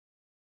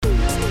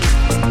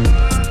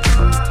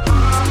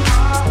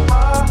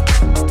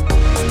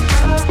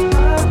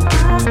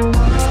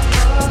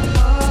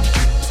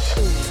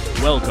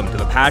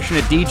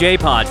Passionate DJ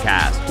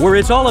podcast, where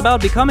it's all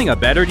about becoming a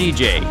better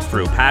DJ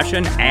through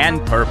passion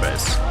and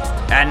purpose.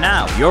 And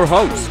now, your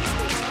host,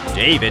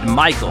 David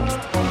Michael.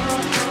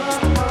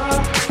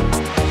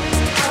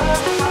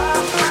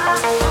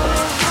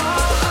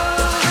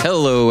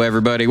 Hello,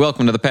 everybody.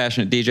 Welcome to the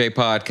Passionate DJ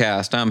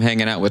podcast. I'm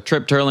hanging out with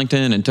Trip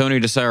Turlington and Tony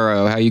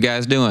DeSaro. How you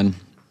guys doing?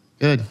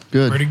 Good.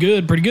 Pretty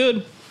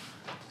good.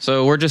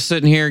 So we're just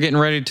sitting here getting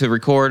ready to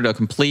record a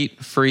complete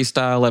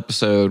freestyle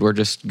episode. We're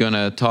just going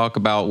to talk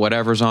about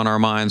whatever's on our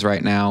minds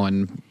right now,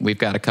 and we've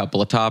got a couple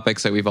of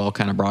topics that we've all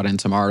kind of brought in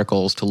some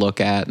articles to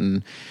look at,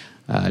 and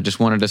just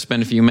wanted to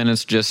spend a few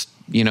minutes just,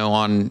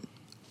 on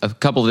a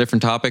couple of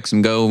different topics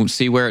and go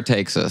see where it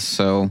takes us.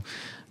 So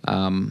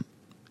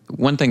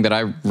one thing that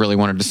I really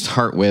wanted to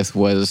start with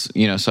was,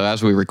 so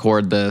as we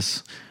record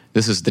this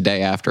is the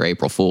day after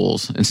April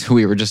Fool's. And so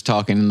we were just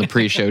talking in the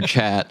pre-show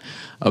chat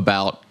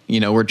about,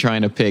 we're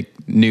trying to pick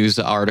news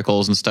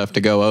articles and stuff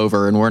to go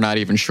over, and we're not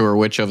even sure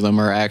which of them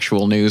are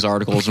actual news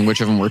articles and which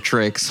of them were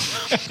tricks.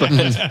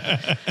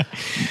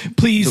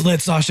 Please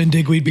let Sasha and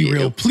Digweed be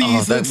real.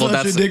 Please let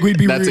Sasha and Digweed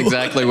be real. That's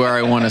exactly where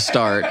I want to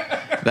start.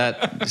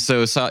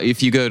 So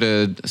if you go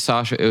to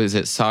Sasha, is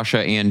it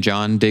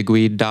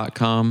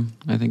SashaandJohnDigweed.com,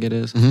 I think it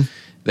is. Mm-hmm.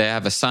 They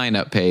have a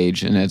sign-up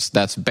page, and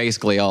that's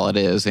basically all it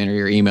is. Enter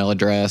your email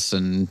address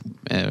and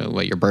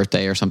your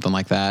birthday or something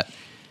like that.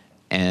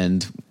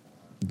 And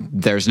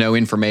there's no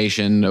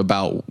information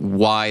about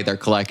why they're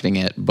collecting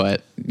it.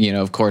 But,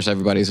 of course,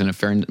 everybody's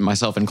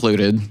myself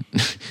included,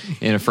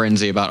 in a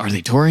frenzy about, are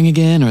they touring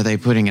again? Are they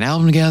putting an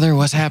album together?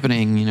 What's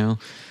happening,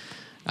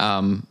 So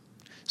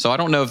I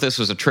don't know if this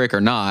was a trick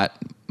or not,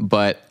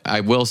 but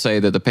I will say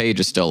that the page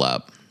is still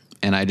up.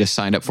 And I just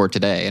signed up for it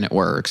today, and it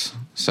works.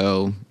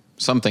 So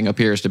something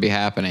appears to be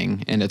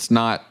happening, and it's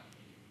not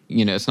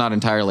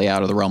entirely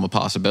out of the realm of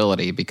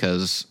possibility,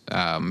 because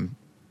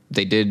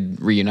they did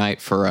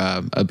reunite for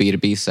a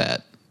B2B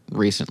set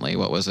recently.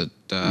 What was it?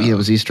 It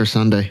was Easter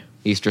Sunday.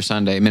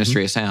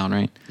 Ministry of Sound,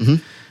 right?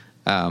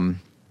 Mm-hmm.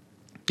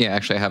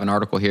 Actually, I have an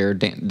article here,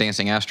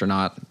 Dancing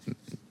Astronaut.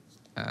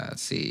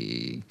 Let's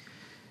see.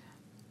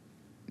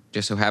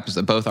 Just so happens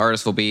that both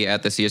artists will be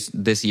at this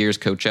year's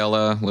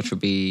Coachella, which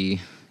would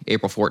be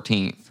April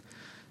 14th.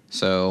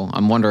 So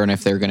I'm wondering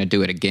if they're going to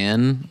do it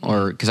again,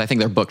 or because I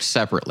think they're booked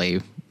separately,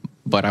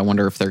 but I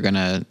wonder if they're going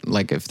to,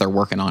 if they're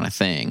working on a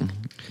thing,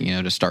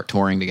 to start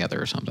touring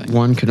together or something.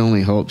 One could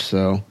only hope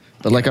so.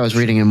 But like I was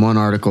reading in one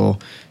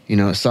article,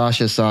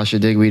 Sasha,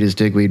 Digweed is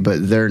Digweed,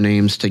 but their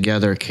names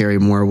together carry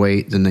more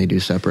weight than they do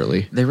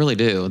separately. They really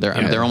do.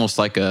 They're almost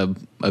like a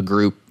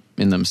group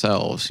in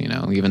themselves,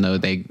 even though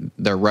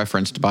they're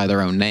referenced by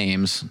their own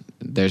names.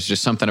 There's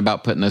just something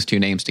about putting those two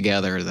names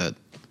together that,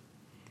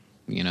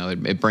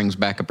 it brings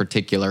back a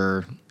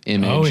particular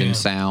image and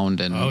sound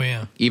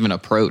and even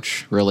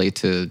approach, really,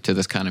 to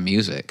this kind of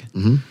music.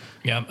 Mm-hmm.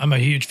 Yeah, I'm a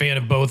huge fan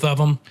of both of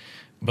them,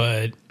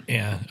 but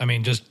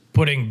just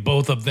putting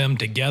both of them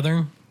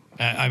together,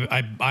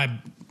 I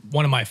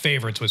one of my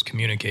favorites was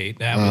Communicate.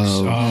 That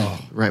was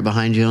right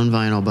behind you on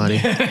vinyl, buddy.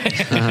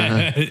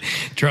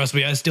 Trust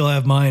me, I still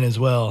have mine as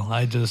well.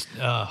 I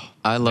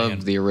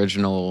love the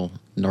original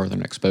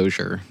Northern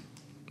Exposure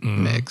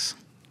mix,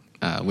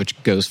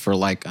 which goes for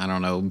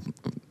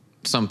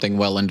something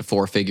well into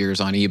four figures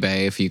on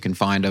eBay if you can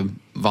find a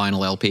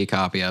vinyl LP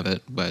copy of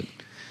it, but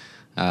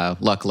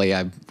luckily,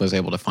 I was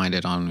able to find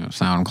it on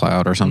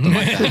SoundCloud or something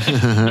like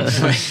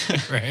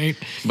that. Right.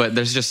 But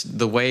there's just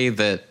the way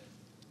that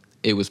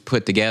it was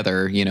put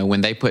together. When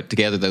they put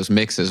together those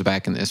mixes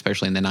back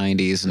especially in the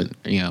 90s, and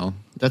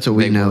that's what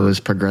we know as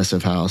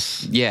progressive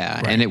house. Yeah,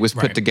 right, and it was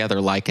put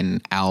together like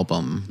an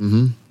album.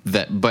 Mm-hmm.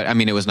 But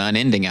it was an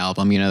unending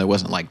album. There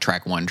wasn't like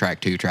track 1, track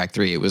 2, track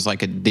 3. It was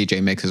like a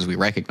DJ mix as we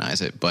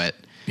recognize it. But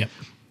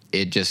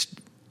it just.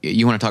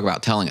 You want to talk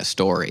about telling a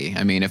story.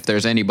 If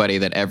there's anybody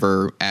that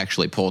ever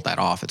actually pulled that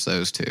off, it's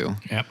those two.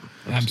 Yep,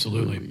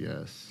 absolutely.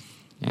 Yes.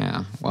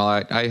 Yeah. Well,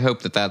 I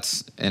hope that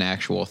that's an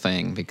actual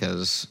thing,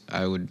 because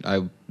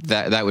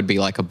that would be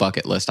like a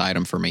bucket list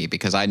item for me,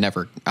 because I've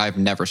never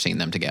seen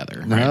them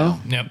together. No?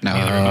 Yep. No.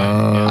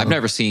 I've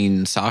never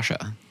seen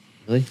Sasha.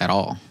 Really? At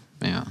all.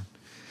 Yeah.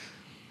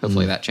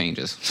 Hopefully that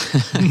changes.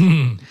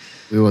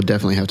 We will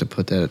definitely have to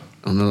put that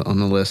on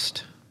the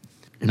list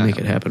and make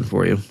it happen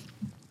for you.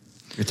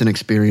 It's an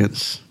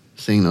experience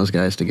seeing those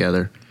guys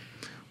together.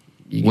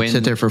 You can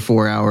sit there for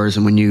 4 hours,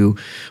 and when the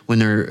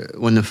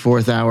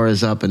fourth hour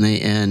is up and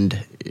they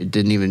end, it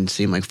didn't even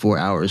seem like 4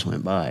 hours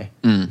went by.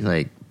 You're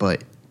like,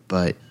 but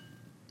but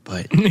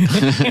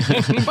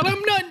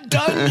I'm not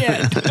done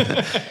yet.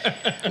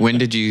 When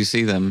did you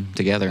see them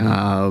together?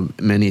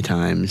 Many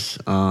times.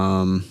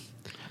 When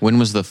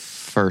was the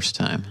first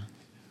time?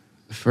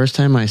 The first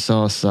time I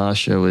saw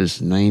Sasha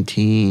was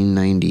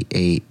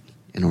 1998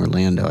 in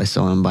Orlando. I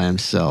saw him by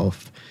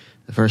himself.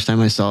 The first time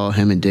I saw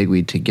him and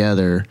Digweed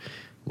together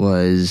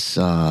was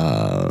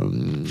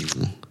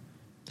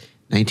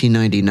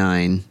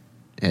 1999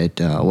 at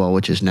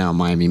which is now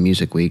Miami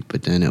Music Week,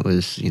 but then it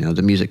was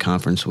the Music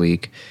Conference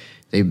Week.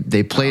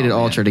 They played at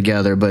Ultra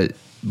together, but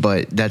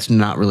but that's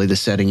not really the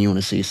setting you want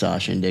to see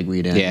Sasha and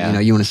Digweed in. Yeah.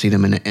 You want to see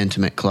them in an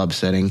intimate club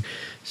setting.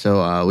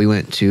 So we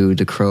went to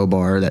the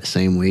Crowbar that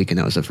same week, and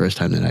that was the first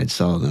time that I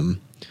saw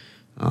them.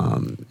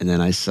 And then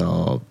I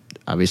saw,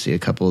 obviously, a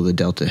couple of the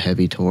Delta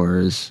Heavy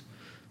tours,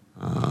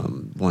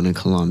 one in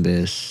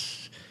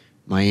Columbus.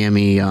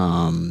 Miami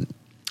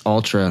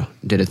Ultra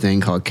did a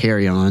thing called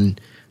Carry On,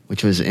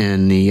 which was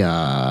in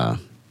the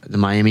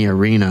Miami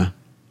Arena.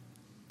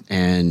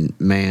 And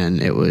man,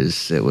 it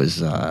was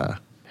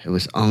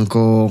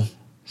Uncle,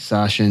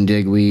 Sasha and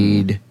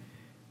Digweed,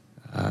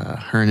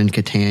 Hernan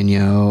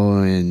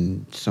Catano,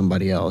 and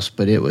somebody else.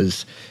 But it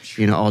was,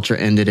 Ultra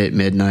ended at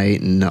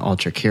midnight, and the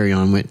Ultra Carry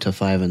On went till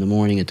 5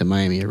 a.m. at the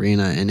Miami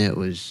Arena, and it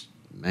was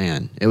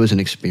an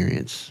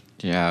experience.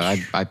 Yeah,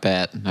 I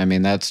bet. I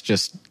mean, that's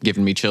just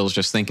giving me chills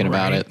just thinking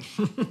about it.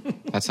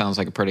 That sounds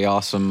like a pretty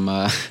awesome.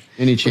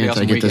 Any chance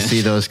awesome I get weekend. to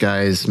see those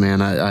guys,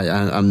 man,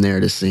 I'm there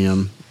to see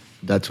them.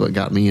 That's what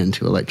got me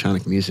into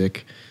electronic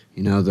music.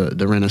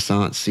 The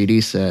Renaissance CD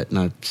set, and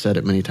I've said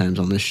it many times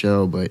on this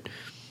show, but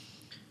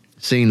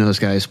seeing those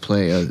guys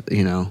play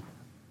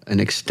an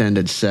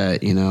extended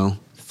set,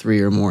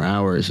 3 or more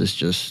hours is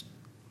just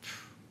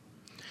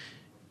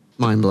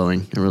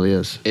mind-blowing. It really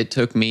is. It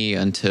took me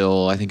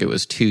until I think it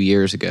was 2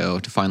 years ago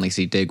to finally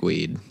see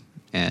Digweed,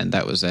 and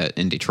that was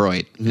in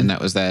Detroit, and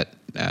that was the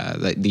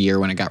year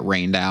when it got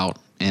rained out,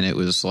 and it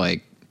was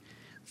like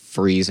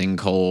freezing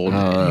cold,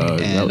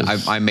 and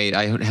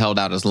I held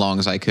out as long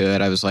as I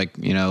could. I was like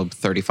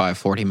 35,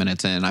 40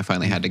 minutes in, I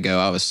finally had to go.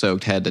 I was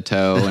soaked head to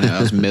toe, and I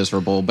was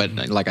miserable, but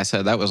like I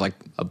said, that was like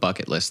a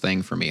bucket list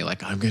thing for me.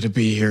 Like, I'm gonna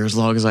be here as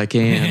long as I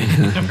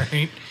can.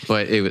 Right.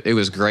 But it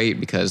was great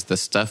because the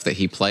stuff that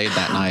he played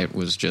that night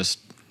was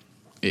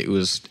it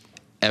was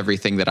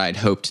everything that I'd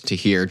hoped to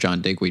hear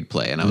John Digweed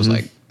play, and I was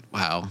like,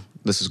 wow,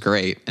 this is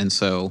great. And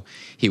so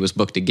he was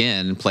booked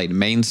again and played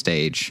main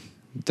stage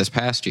this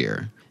past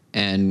year.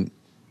 And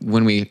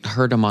when we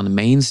heard him on the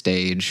main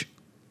stage,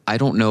 I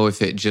don't know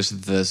if it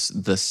just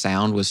the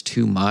sound was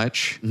too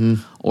much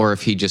or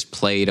if he just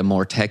played a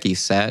more techie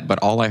set, but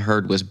all I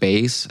heard was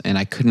bass, and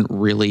I couldn't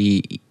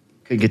really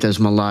get those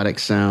melodic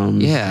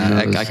sounds.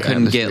 Yeah, I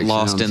couldn't get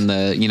lost sounds. in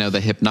the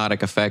the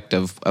hypnotic effect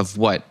of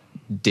what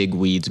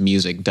Digweed's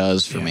music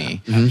does for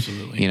me.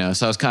 Absolutely.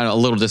 So I was kind of a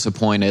little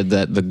disappointed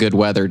that the Good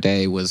Weather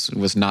Day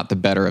was not the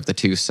better of the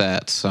two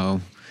sets. So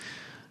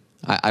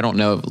I don't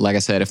know, like I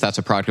said, if that's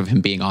a product of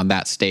him being on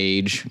that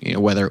stage,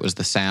 whether it was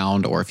the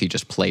sound or if he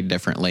just played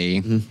differently.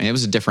 And it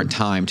was a different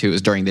time, too. It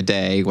was during the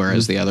day,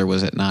 whereas the other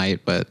was at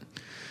night. But,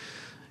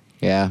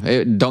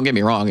 yeah, don't get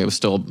me wrong. It was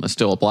still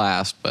a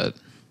blast. But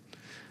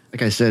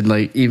like I said,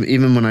 like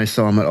even when I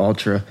saw him at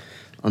Ultra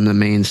on the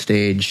main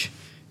stage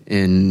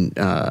in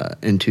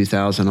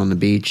 2000 on the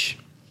beach,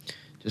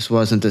 just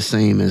wasn't the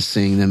same as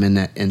seeing them in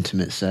that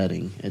intimate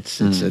setting.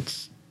 It's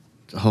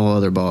a whole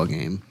other ball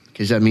game.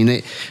 Because, I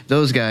mean,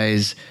 those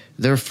guys,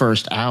 their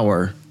first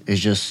hour is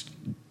just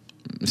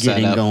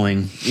getting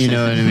going. You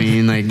know what I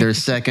mean? Like, their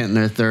second and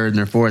their third and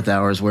their fourth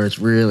hours where it's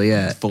really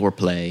at.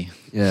 foreplay.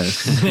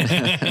 Yes.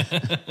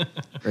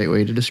 Great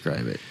way to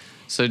describe it.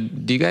 So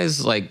do you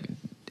guys,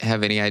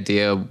 have any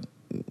idea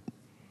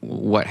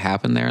what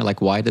happened there?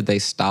 Like, why did they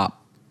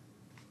stop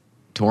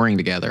touring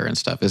together and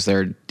stuff? Is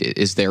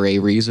there a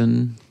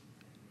reason?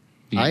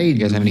 I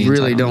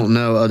really don't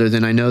know, other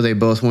than I know they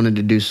both wanted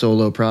to do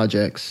solo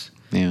projects.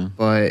 Yeah.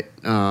 But,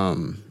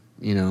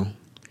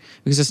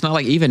 because it's not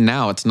like, even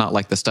now, it's not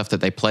like the stuff that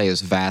they play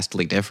is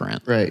vastly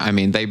different. Right. I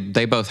mean,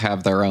 they both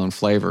have their own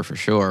flavor for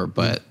sure,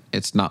 but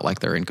it's not like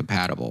they're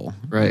incompatible.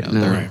 Right.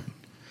 Right.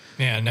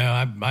 Yeah,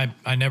 no,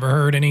 I never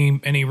heard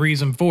any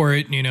reason for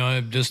it.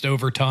 Just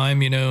over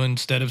time,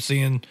 instead of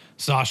seeing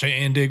Sasha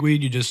and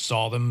Digweed, you just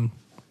saw them,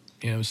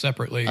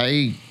 separately.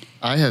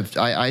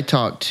 I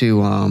talked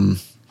to,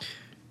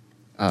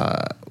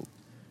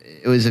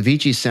 it was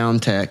Avicii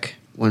Sound Tech.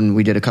 When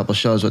we did a couple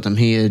shows with him,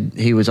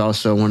 he was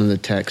also one of the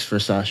techs for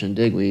Sasha and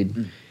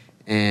Digweed.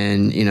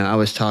 And, I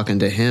was talking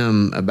to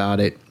him about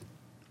it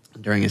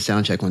during a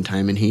sound check one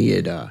time, and he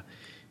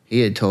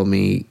had told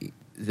me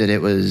that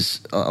it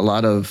was a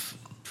lot of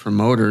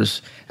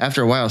promoters.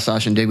 After a while,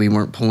 Sasha and Digweed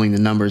weren't pulling the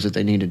numbers that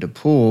they needed to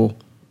pull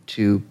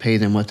to pay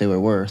them what they were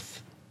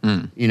worth.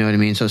 You know what I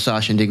mean? So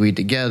Sasha and Digweed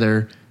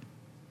together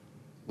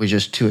was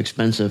just too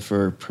expensive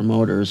for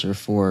promoters or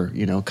for,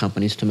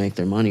 companies to make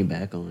their money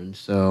back on.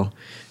 So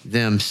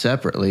them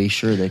separately,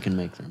 sure, they can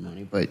make their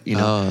money. But,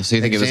 so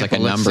you think it was like a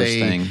numbers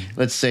thing?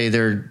 Let's say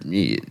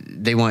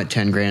they want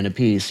 10 grand a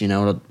piece,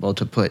 well,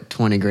 to put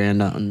 20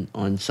 grand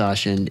on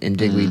Sasha and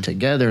Digweed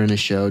together in a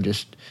show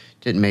just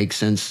didn't make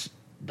sense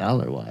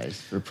dollar-wise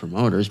for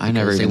promoters. I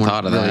never even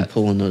thought of really that.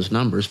 Pulling those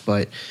numbers.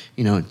 But,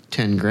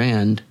 10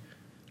 grand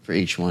for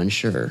each one,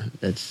 sure,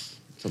 it's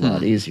a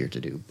lot easier to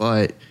do.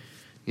 But,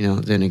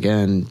 then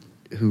again,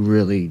 who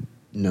really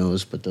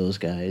knows but those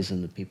guys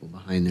and the people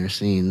behind their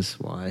scenes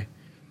why,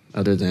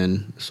 other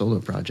than solo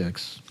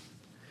projects.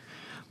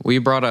 We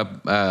brought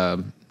up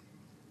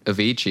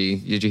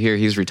Avicii. Did you hear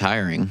he's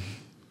retiring?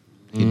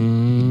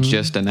 He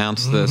just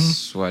announced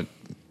this,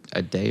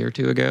 a day or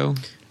two ago?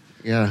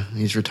 Yeah,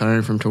 he's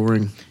retiring from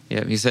touring.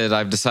 Yeah, he said,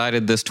 I've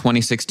decided this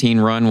 2016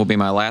 run will be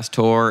my last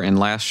tour and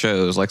last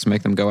shows. Likes to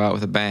make them go out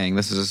with a bang.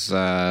 This is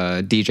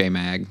DJ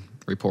Mag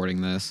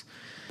reporting this.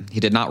 He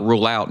did not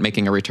rule out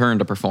making a return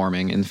to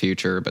performing in the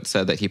future, but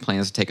said that he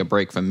plans to take a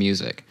break from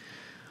music.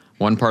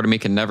 One part of me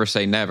can never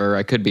say never.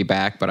 I could be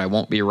back, but I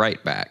won't be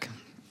right back.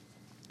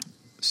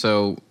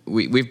 So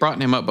we've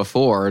brought him up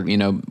before, you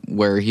know,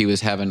 where he was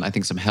having, I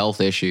think, some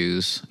health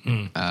issues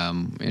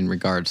in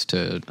regards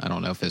to, I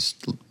don't know if it's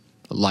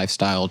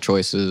lifestyle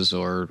choices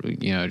or,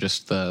 you know,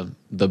 just the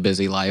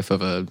busy life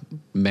of a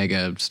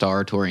mega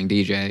star touring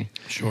DJ.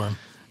 Sure.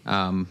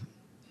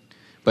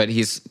 But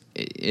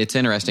it's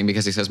interesting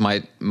because he says,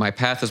 my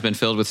path has been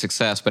filled with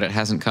success, but it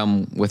hasn't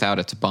come without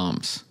its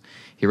bumps.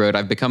 He wrote,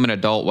 I've become an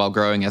adult while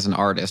growing as an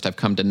artist. I've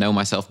come to know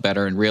myself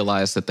better and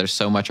realized that there's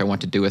so much I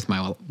want to do with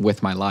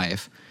my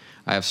life.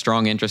 I have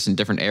strong interests in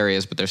different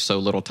areas, but there's so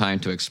little time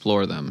to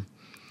explore them.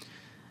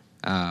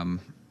 Let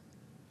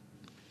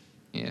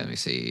me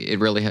see.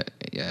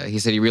 He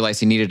said he realized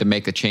he needed to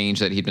make the change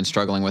that he'd been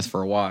struggling with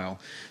for a while.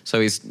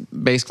 So he's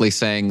basically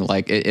saying,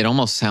 like, it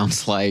almost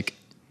sounds like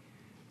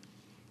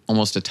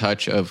almost a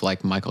touch of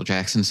like Michael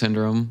Jackson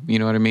syndrome, you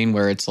know what I mean?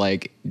 Where it's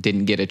like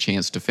didn't get a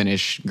chance to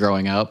finish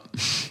growing up,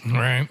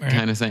 right.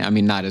 kind of thing. I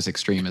mean, not as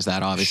extreme as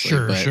that, obviously.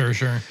 Sure.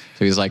 So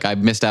he's like, I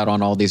missed out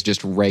on all these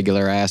just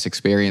regular ass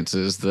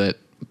experiences that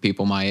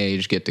people my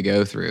age get to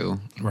go through.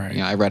 Right. You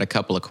know, I read a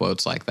couple of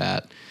quotes like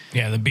that.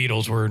 Yeah, the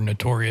Beatles were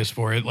notorious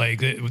for it.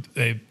 Like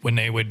when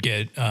they would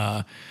get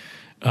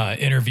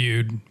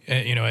interviewed,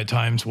 you know, at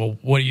times, well,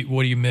 what do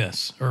you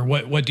miss, or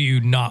what do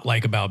you not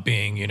like about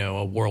being, you know,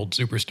 a world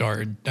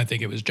superstar? I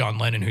think it was John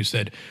Lennon who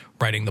said,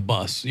 riding the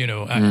bus. You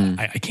know,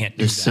 I can't do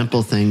There's that.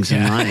 simple things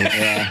in life.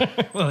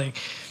 Yeah. Like,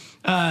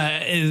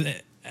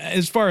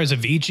 as far as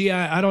Avicii,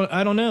 I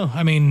don't know.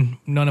 I mean,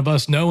 none of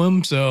us know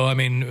him, so I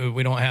mean,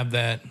 we don't have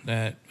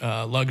that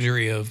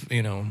luxury of,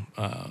 you know,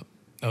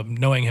 of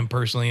knowing him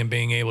personally and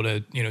being able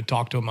to, you know,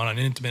 talk to him on an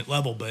intimate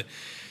level. But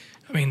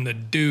I mean, the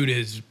dude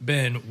has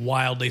been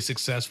wildly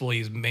successful.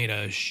 He's made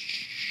a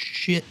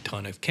shit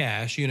ton of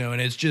cash, you know,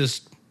 and it's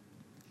just,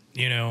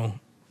 you know,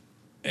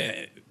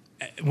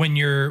 when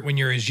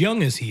you're as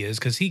young as he is,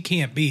 because he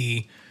can't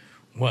be,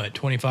 what,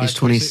 25? He's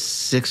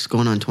 26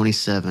 going on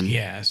 27.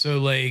 Yeah, so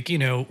like, you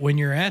know, when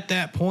you're at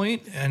that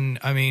point, and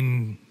I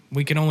mean,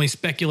 we can only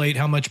speculate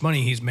how much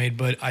money he's made,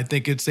 but I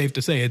think it's safe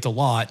to say it's a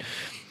lot.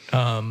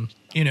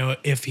 You know,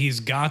 if he's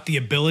got the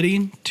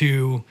ability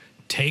to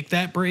take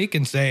that break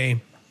and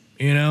say,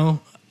 you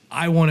know,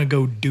 I want to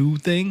go do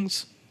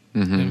things,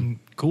 then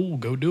cool,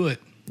 go do it.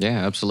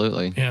 Yeah,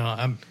 absolutely. You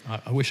know,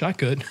 I wish I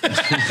could.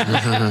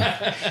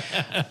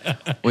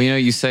 Well, you know,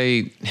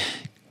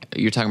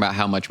 you're talking about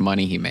how much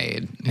money he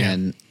made,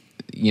 and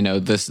you know,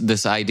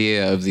 this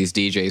idea of these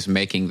DJs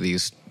making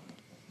these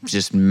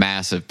just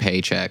massive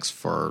paychecks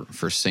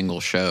for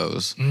single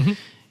shows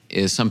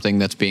is something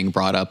that's being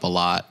brought up a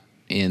lot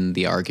in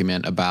the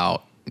argument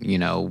about, you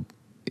know,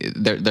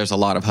 there's a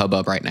lot of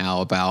hubbub right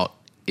now about,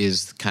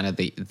 is kind of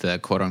the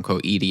quote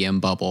unquote EDM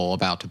bubble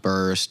about to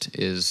burst?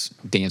 Is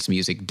dance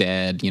music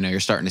dead? You know, you're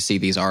starting to see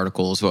these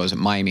articles. What was it?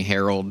 Miami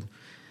Herald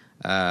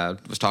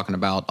was talking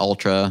about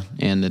Ultra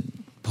and the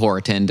poor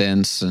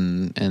attendance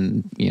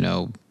and, you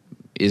know,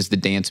 is the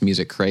dance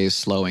music craze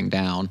slowing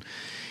down?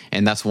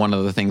 And that's one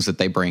of the things that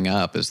they bring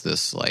up, is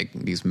this, like,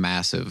 these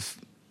massive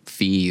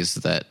fees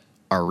that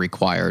are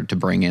required to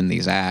bring in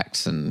these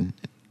acts, and,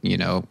 you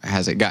know,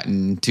 has it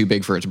gotten too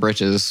big for its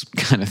britches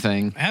kind of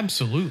thing?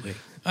 Absolutely.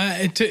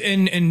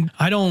 And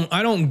I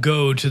don't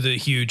go to the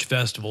huge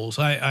festivals.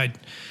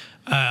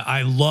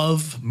 I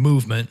love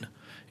movement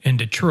in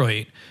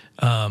Detroit,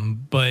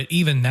 but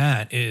even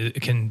that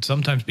can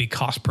sometimes be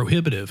cost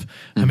prohibitive.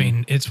 I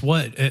mean, it's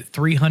what, at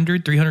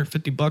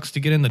 $350 to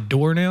get in the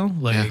door now.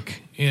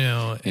 Like, you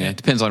know, it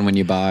depends on when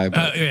you buy.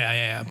 But.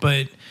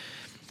 But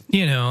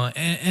you know,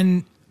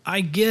 and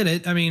I get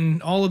it. I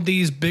mean, all of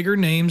these bigger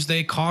names,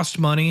 they cost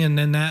money, and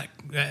then that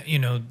you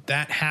know,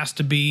 that has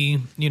to be,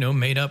 you know,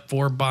 made up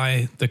for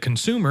by the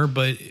consumer.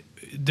 But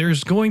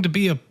there's going to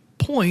be a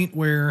point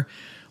where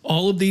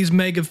all of these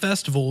mega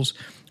festivals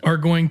are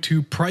going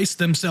to price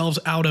themselves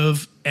out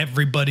of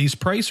everybody's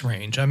price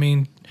range. I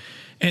mean,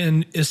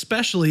 and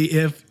especially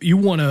if you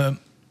want to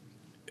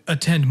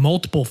attend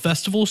multiple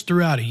festivals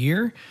throughout a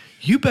year,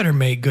 you better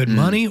make good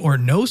money or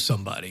know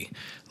somebody.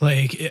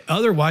 Like,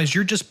 otherwise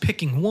you're just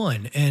picking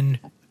one. And,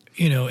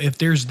 you know, if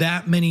there's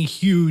that many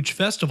huge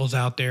festivals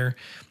out there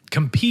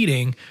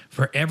competing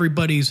for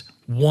everybody's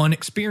one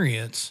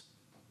experience,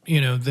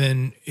 you know,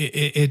 then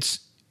it's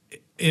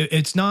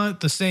not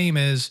the same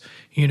as,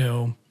 you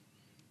know,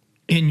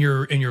 in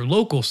your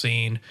local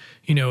scene.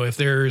 You know, if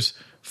there's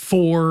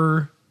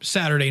 4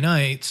 Saturday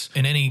nights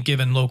in any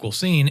given local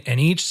scene,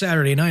 and each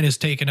Saturday night is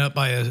taken up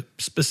by a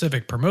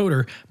specific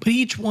promoter, but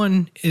each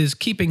one is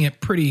keeping it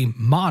pretty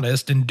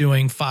modest and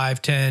doing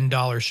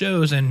 $5-10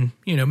 shows, and,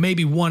 you know,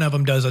 maybe one of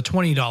them does a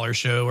 $20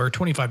 show or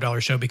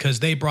 $25 show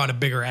because they brought a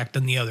bigger act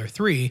than the other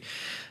 3.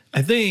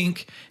 I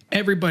think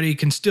everybody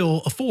can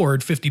still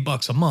afford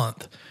 $50 a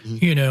month,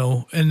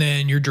 and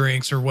then your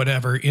drinks or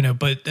whatever,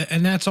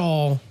 and that's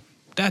all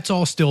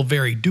still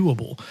very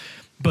doable.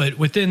 But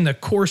within the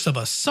course of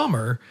a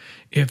summer,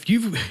 if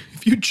you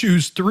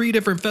choose 3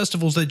 different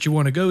festivals that you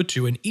want to go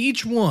to, and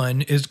each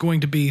one is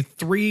going to be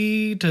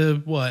 $300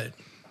 to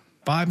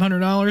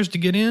 $500 to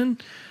get in.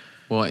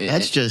 Well,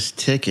 that's just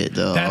ticket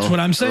though. That's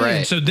what I'm saying.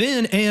 Right. So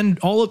then, and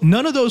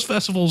none of those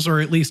festivals are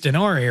at least in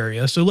our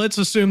area. So let's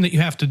assume that you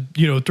have to,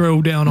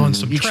 throw down on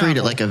some. You travel. treat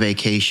it like a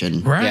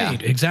vacation, right? Yeah.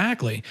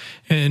 Exactly.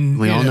 And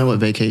we all know what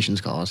vacations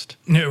cost.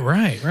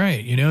 Right.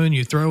 And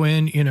you throw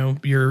in,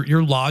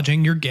 your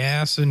lodging, your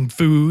gas, and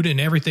food,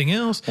 and everything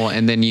else. Well,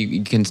 and then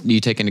you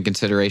take into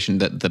consideration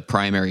that the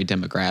primary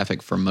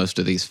demographic for most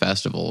of these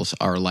festivals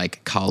are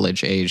like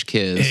college age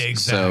kids.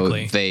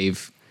 Exactly. So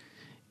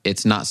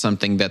it's not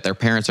something that their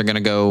parents are going to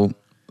go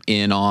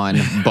in on,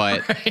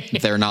 but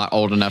they're not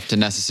old enough to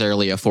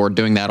necessarily afford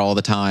doing that all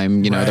the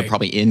time. They're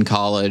probably in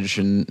college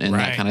and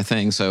that kind of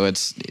thing. So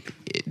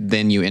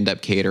then you end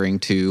up catering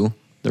to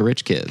the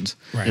rich kids.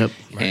 Right. Yep.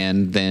 Right.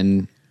 And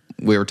then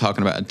we were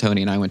talking about,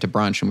 Tony and I went to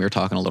brunch and we were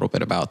talking a little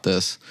bit about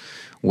this,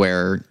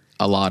 where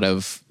a lot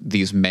of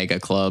these mega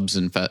clubs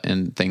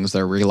and things,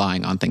 they're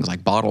relying on things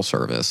like bottle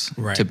service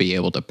to be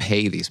able to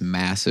pay these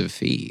massive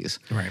fees.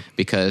 Right.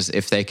 Because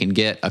if they can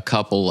get a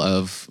couple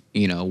of,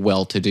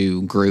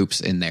 well-to-do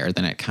groups in there,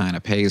 then it kind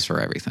of pays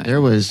for everything.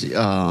 There was,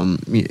 a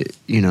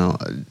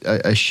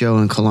show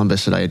in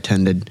Columbus that I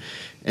attended,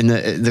 and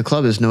the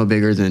club is no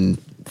bigger than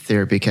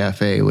Therapy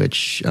Cafe,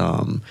 which,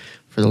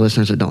 for the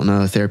listeners that don't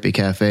know, Therapy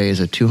Cafe is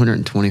a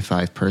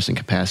 225-person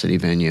capacity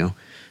venue.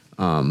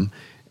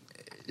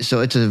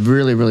 So it's a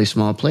really, really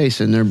small place,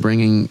 and they're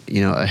bringing,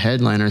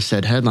 a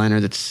said headliner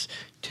that's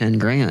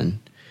 $10,000.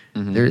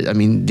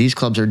 Mm-hmm. These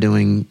clubs are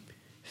doing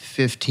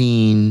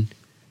 15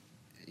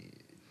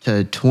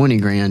 to 20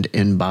 grand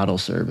in bottle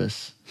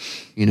service,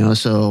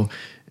 so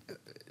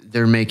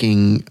they're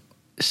making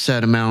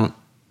set amount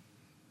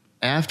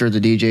after the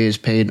DJ is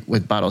paid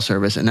with bottle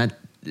service, and that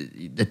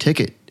the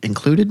ticket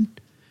included,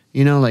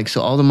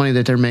 so all the money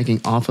that they're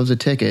making off of the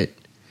ticket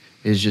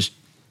is just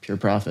pure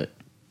profit.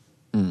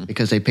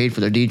 Because they paid for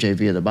their DJ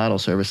via the bottle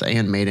service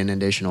and made an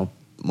additional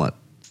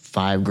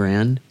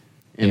 $5,000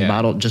 in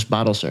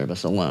bottle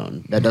service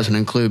alone. That doesn't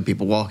include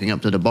people walking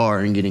up to the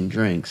bar and getting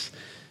drinks,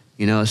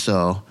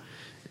 So,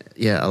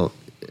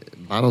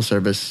 bottle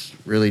service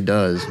really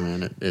does,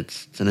 man.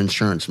 It's an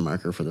insurance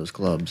marker for those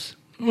clubs.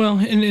 Well,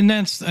 and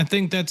I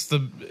think that's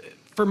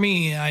for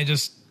me.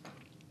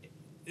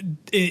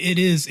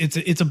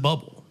 It's a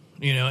bubble.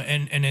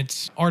 And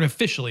it's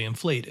artificially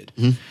inflated.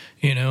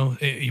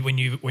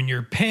 Mm-hmm. When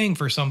you're paying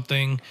for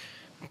something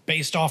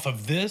based off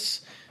of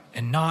this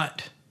and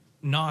not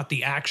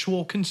the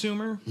actual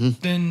consumer,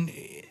 then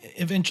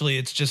eventually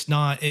it's just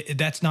not.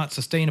 That's not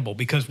sustainable,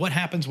 because what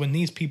happens when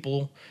these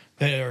people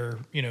that are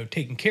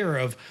taking care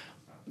of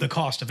the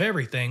cost of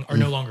everything are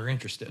no longer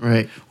interested,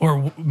 right?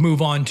 Or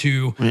move on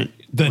to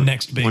the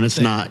next big when it's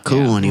thing. not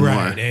cool anymore.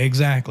 Right?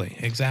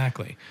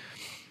 Exactly.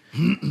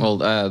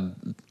 Well,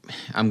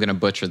 I'm going to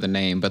butcher the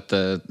name, but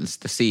it's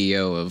the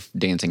CEO of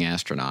Dancing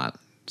Astronaut.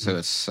 So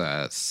it's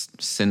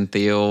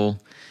Cynthia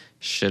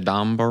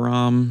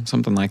Chidambaram,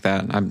 something like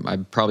that. I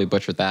probably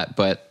butchered that,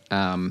 but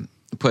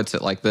puts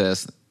it like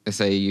this. They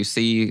say you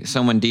see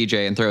someone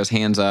DJ and throw his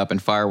hands up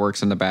and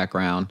fireworks in the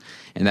background,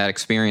 and that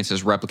experience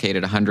is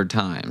replicated 100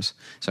 times.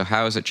 So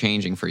how is it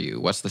changing for you?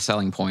 What's the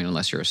selling point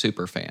unless you're a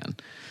super fan?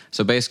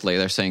 So basically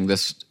they're saying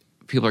this,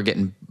 people are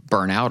getting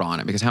burnt out on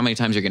it, because how many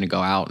times you're going to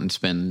go out and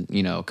spend,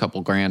 a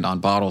couple grand on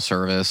bottle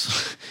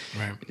service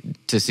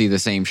to see the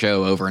same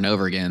show over and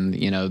over again?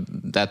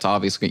 That's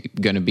obviously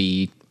going to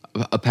be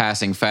a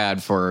passing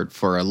fad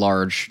for a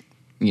large,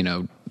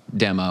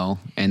 demo.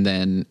 And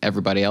then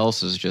everybody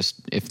else is just,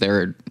 if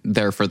they're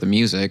there for the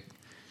music,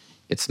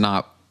 it's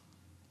not,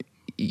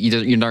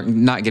 you're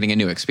not getting a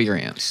new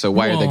experience. So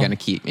why are they going to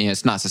keep,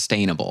 it's not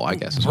sustainable, I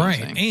guess is what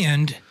I'm saying.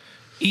 And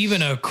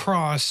even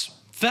across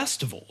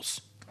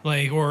festivals,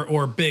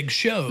 or big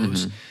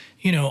shows,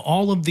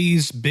 all of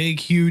these big,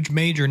 huge,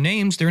 major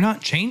names, they're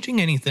not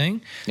changing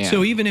anything. Yeah.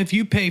 So even if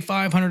you pay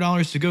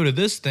 $500 to go to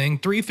this thing,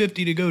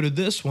 $350 to go to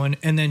this one,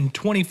 and then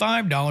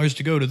 $25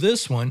 to go to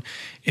this one,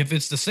 if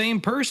it's the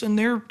same person,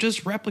 they're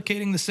just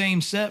replicating the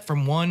same set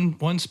from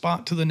one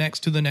spot to the next,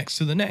 to the next,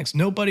 to the next.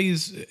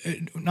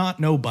 Not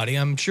nobody.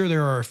 I'm sure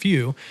there are a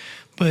few,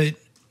 but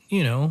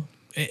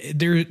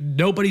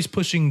nobody's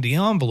pushing the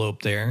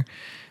envelope there,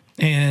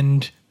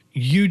 and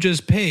you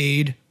just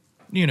paid,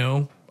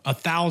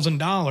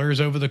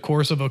 $1,000 over the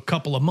course of a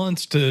couple of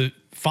months to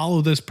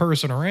follow this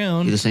person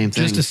around, the same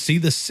thing, just to see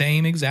the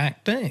same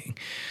exact thing.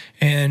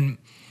 And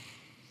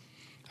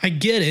I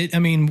get it.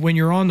 When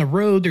you're on the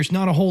road, there's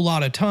not a whole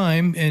lot of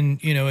time, and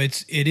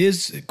it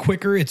is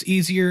quicker, it's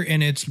easier,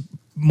 and it's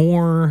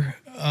more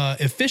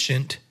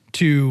efficient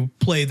to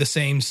play the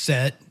same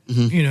set,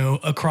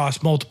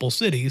 across multiple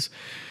cities.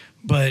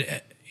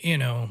 But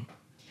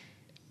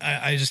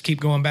I just keep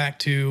going back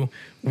to,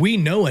 we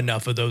know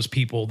enough of those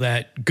people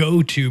that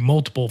go to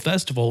multiple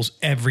festivals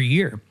every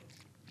year.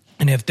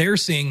 And if they're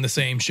seeing the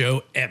same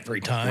show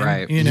every time,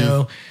 right. you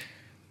know,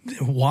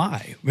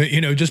 why?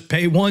 You know, just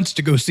pay once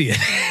to go see it.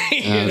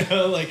 You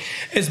know, like,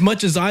 as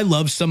much as I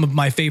love some of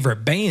my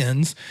favorite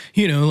bands,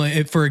 you know,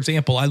 like, for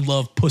example, I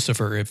love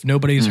Pussifer. If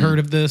nobody's heard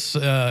of this,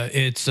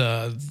 it's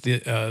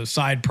the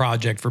side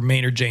project for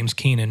Maynard James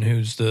Keenan,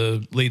 who's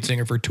the lead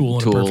singer for Tool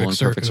and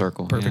Perfect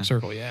Circle. Perfect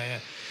Circle, yeah.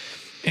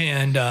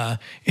 And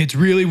it's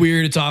really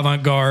weird. It's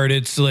avant-garde.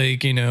 It's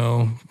like, you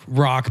know,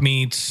 rock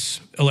meets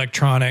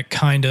electronic,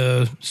 kind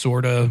of,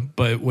 sort of,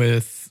 but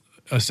with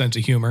a sense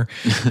of humor.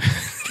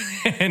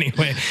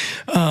 Anyway,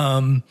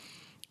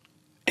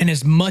 and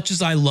as much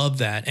as I love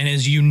that, and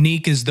as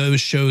unique as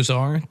those shows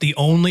are, the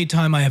only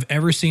time I have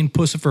ever seen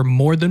Pussifer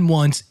more than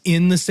once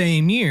in the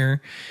same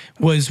year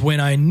was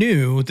when I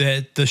knew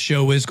that the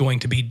show is going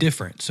to be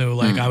different. So,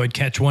 like, I would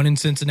catch one in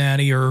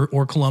Cincinnati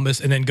or Columbus,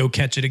 and then go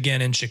catch it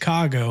again in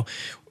Chicago.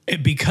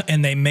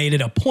 And they made it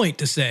a point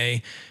to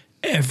say,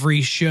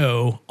 every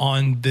show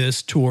on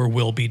this tour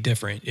will be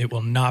different. It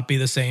will not be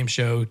the same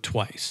show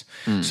twice.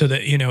 So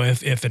that, you know,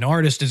 if an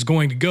artist is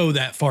going to go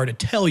that far to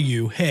tell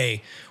you,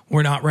 hey,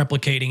 we're not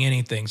replicating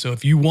anything, so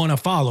if you want to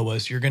follow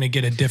us, you're going to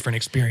get a different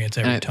experience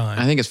every time.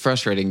 I think it's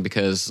frustrating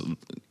because,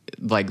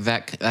 like,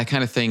 that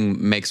kind of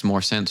thing makes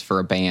more sense for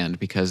a band,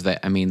 because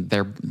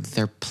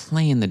they're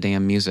playing the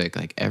damn music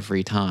like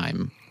every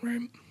time.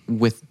 Right.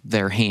 With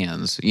their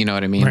hands, you know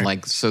what I mean? Right.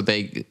 Like, so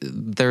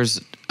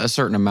there's a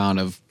certain amount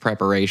of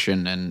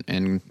preparation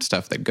and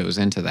stuff that goes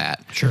into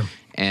that. Sure.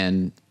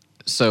 And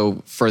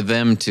so for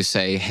them to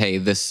say, hey,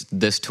 this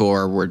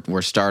tour,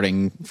 we're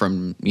starting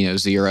from, you know,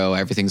 zero,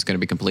 everything's going to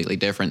be completely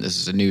different, this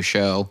is a new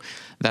show,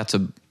 that's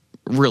a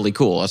really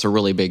cool. That's a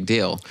really big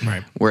deal.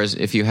 Right. Whereas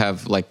if you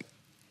have, like,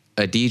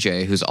 a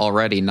DJ who's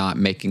already not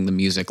making the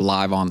music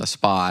live on the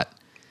spot,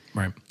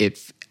 right,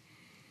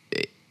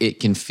 it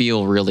can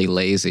feel really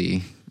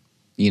lazy.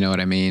 You know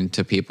what I mean?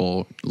 To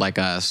people like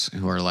us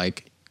who are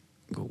like,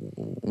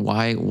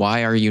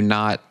 why are you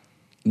not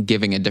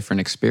giving a different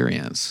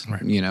experience?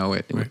 Right. You know,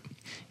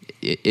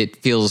 it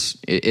feels,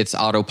 it's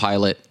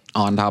autopilot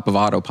on top of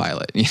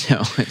autopilot, you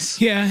know?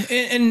 Yeah.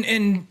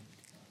 And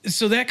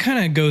so that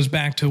kind of goes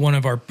back to one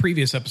of our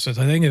previous episodes.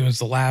 I think it was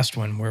the last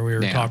one where we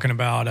were talking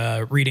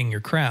about reading your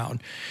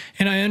crowd.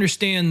 And I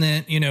understand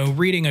that, you know,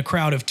 reading a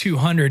crowd of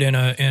 200 in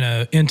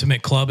a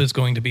intimate club is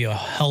going to be a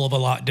hell of a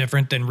lot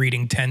different than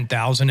reading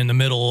 10,000 in the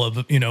middle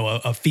of, you know,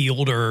 a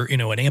field or, you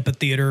know, an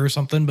amphitheater or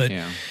something. But,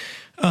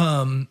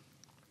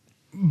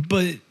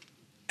 but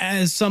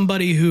as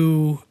somebody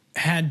who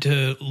had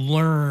to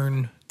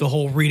learn the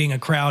whole reading a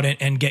crowd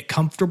and get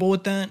comfortable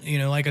with that, you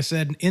know, like I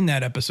said in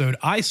that episode,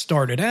 I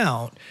started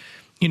out,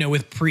 you know,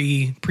 with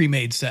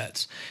pre-made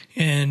sets,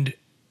 and,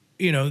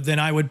 you know, then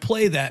I would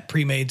play that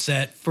pre-made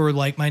set for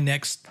like my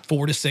next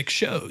 4 to 6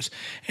 shows.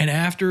 And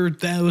after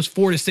those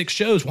 4 to 6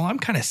 shows, well, I'm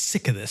kind of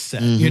sick of this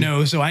set, you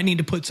know, so I need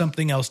to put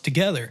something else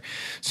together.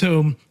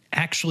 So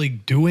actually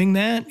doing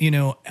that, you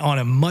know, on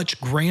a much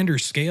grander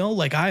scale,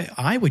 like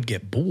I would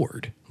get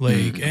bored.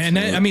 Like, and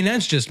I mean,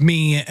 that's just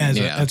me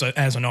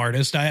as an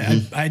artist.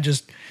 I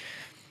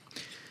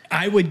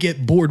would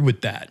get bored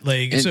with that.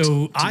 Like, and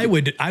so I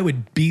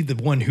would be the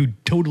one who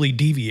totally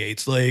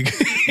deviates. Like,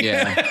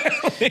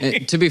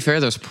 like, to be fair,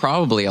 there's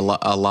probably a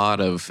lot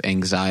of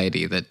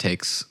anxiety that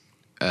takes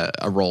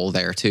a role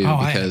there too,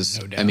 because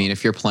I mean,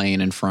 if you're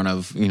playing in front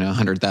of, you know,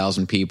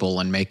 100,000 people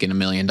and making $1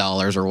 million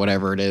or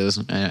whatever it is,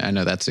 I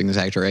know that's an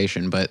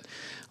exaggeration, but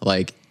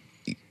like,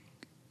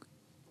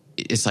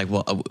 it's like,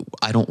 well,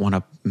 I don't want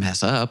to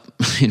mess up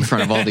in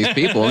front of all these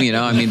people, you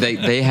know. I mean,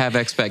 they have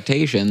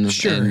expectations,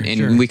 sure.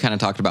 We kind of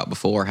talked about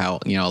before how,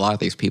 you know, a lot of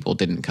these people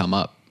didn't come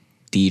up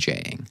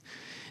DJing.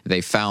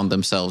 They found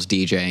themselves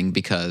DJing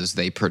because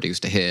they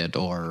produced a hit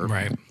or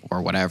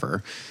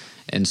whatever,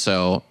 and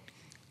so.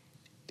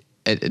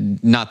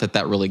 Not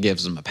that really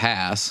gives them a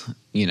pass,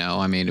 you know.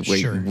 I mean,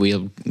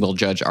 we'll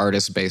judge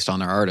artists based on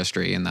their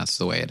artistry, and that's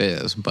the way it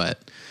is.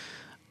 But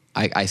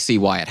I see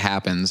why it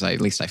happens.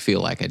 At least I feel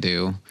like I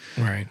do.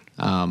 Right.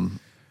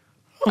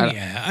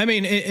 I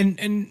mean,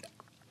 and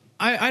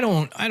I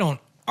don't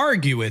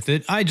argue with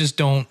it. I just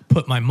don't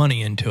put my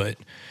money into it,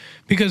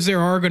 because there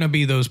are going to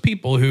be those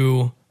people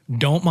who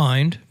don't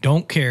mind,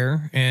 don't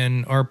care,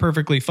 and are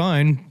perfectly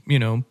fine, you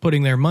know,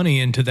 putting their money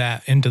into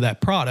that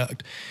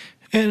product.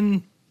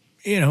 And,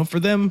 you know, for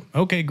them,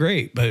 okay,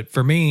 great. But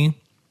for me,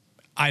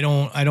 I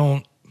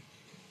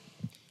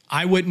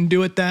wouldn't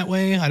do it that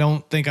way. I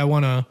don't think I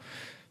want to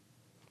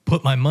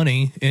put my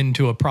money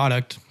into a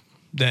product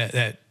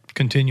that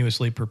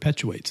continuously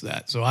perpetuates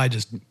that. So I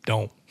just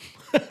don't.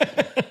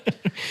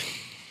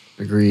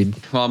 Agreed.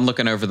 Well, I'm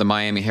looking over the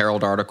Miami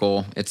Herald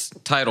article. It's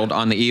titled,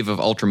 "On the Eve of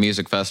Ultra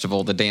Music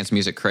Festival, the dance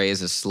music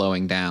craze is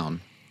slowing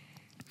down."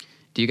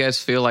 Do you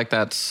guys feel like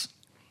that's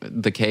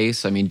the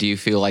case? I mean, do you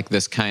feel like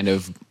this kind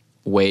of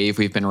wave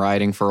we've been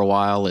riding for a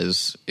while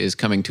is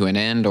coming to an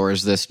end, or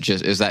is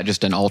that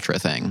just an ultra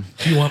thing?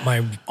 Do you want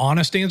my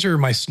honest answer or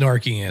my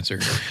snarky answer?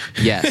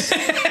 Yes.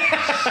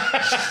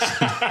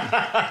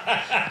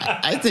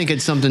 I think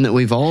it's something that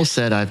we've all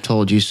said, I've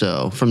told you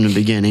so from the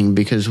beginning,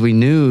 because we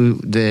knew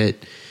that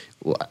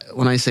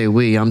when I say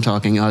we, I'm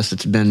talking us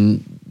that's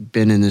been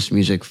in this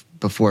music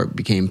before it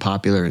became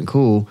popular and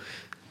cool.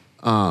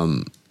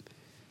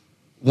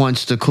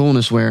 Once the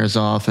coolness wears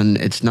off and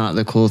it's not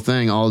the cool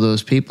thing, all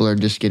those people are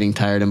just getting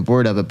tired and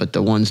bored of it. But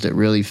the ones that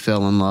really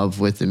fell in love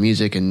with the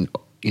music and,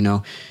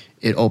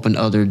 it opened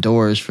other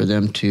doors for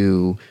them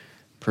to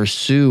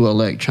pursue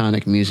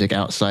electronic music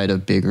outside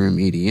of big room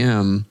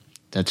EDM,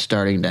 that's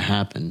starting to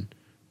happen.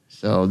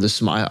 So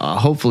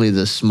hopefully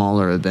the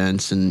smaller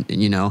events and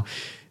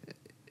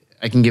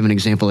I can give an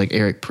example like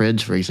Eric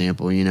Prydz, for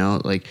example,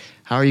 like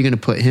how are you going to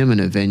put him in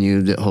a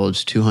venue that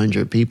holds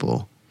 200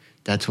 people?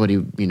 That's what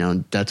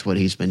that's what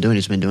he's been doing.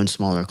 He's been doing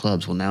smaller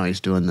clubs. Well, now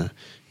he's doing the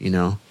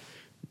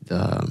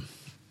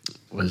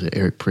what is it,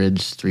 Eric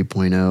Prydz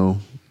 3.0,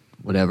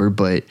 whatever.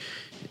 But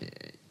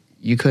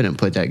you couldn't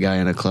put that guy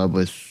in a club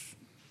with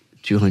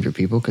 200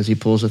 people because he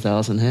pulls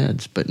 1,000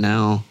 heads. But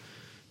now,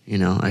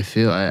 I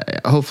feel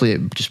hopefully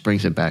it just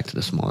brings it back to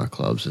the smaller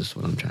clubs is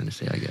what I'm trying to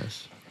say, I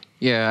guess.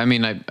 Yeah, I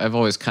mean, I've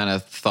always kind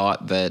of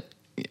thought that.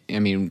 I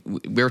mean,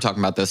 we were talking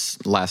about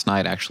this last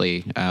night,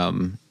 actually.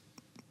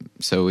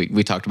 So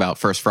we talked about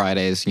First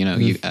Fridays.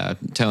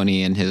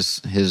 Tony and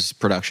his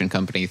production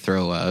company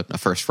throw a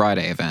First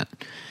Friday event,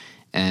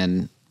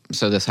 and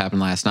so this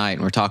happened last night.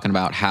 And we're talking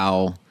about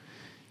how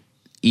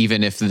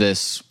even if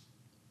this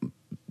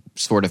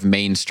sort of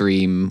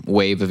mainstream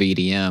wave of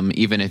EDM,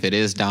 even if it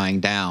is dying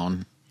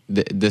down,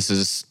 this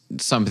is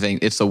something.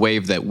 It's a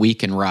wave that we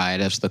can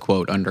ride as the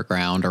quote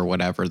underground or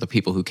whatever, the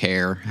people who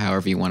care,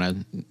 however you want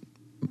to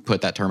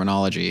put that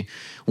terminology.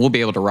 We'll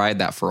be able to ride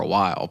that for a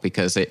while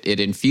because it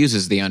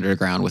infuses the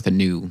underground with a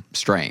new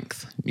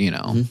strength,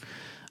 and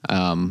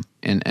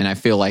I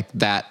feel like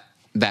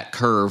that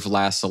curve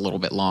lasts a little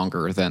bit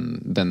longer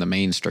than the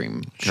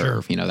mainstream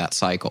curve, Sure. That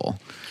cycle.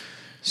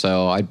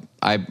 So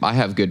I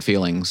have good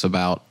feelings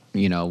about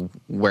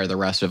where the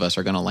rest of us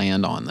are going to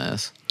land on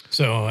this.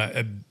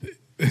 So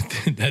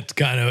that's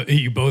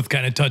you both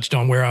kind of touched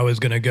on where I was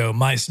going to go.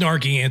 My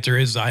snarky answer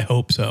is I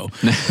hope so.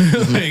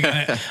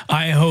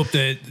 I hope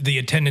that the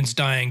attendance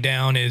dying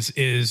down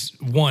is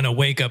one, a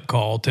wake up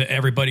call to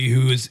everybody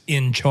who is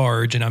in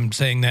charge. And I'm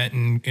saying that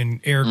in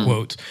air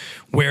quotes,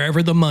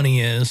 wherever the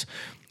money is,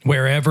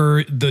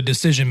 wherever the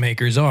decision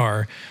makers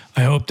are,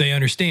 I hope they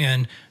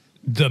understand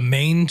the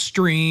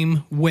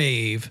mainstream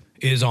wave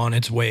is on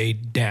its way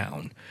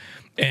down.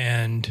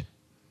 And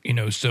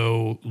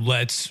so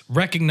let's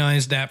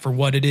recognize that for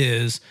what it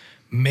is,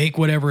 make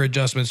whatever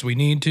adjustments we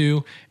need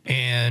to,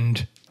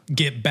 and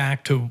get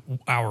back to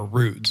our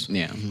roots.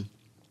 Yeah. Mm-hmm.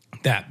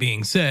 That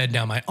being said,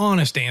 now my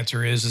honest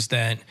answer is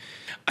that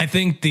I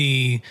think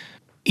the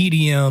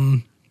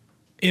EDM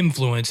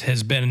influence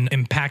has been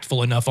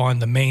impactful enough on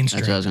the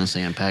mainstream. That's what I was going to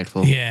say,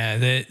 impactful. Yeah,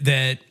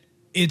 that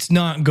it's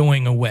not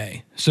going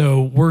away.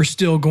 So we're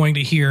still going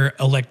to hear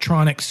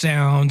electronic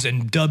sounds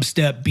and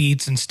dubstep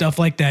beats and stuff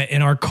like that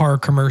in our car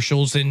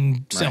commercials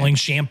and selling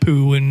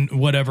shampoo and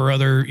whatever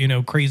other,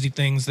 crazy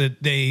things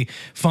that they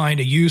find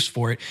a use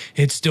for it.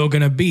 It's still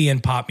going to be in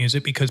pop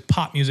music because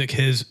pop music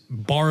has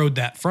borrowed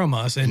that from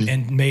us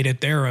and made it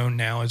their own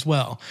now as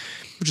well.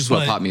 Which is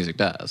what pop music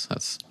does.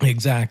 That's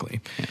exactly.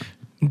 Yeah.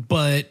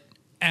 But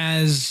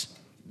as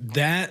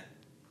that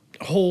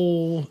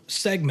whole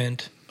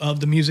segment of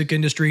the music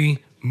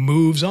industry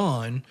moves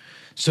on,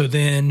 so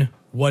then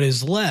what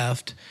is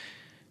left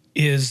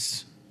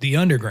is the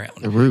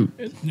underground. The root.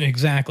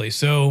 Exactly.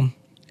 So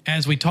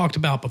as we talked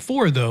about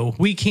before, though,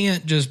 we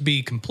can't just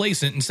be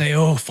complacent and say,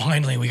 oh,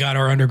 finally we got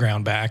our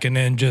underground back, and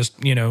then just,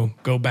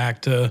 go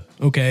back to,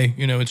 okay,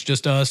 it's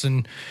just us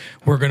and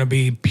we're going to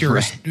be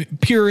purists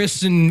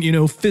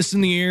and, fists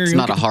in the air. It's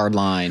not a hard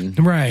line.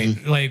 Right.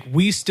 Like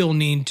we still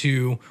need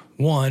to,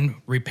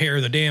 one,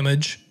 repair the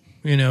damage,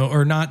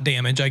 or not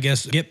damage, I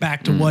guess, get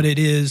back to what it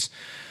is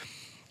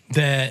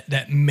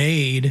that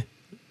made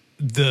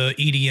the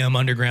EDM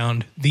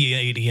underground,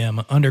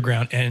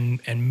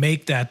 and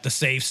make that the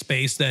safe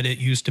space that it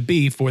used to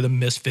be for the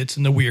misfits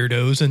and the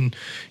weirdos and,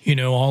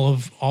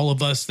 all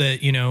of us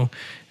that,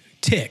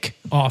 tick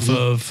off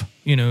of,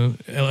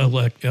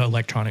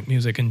 electronic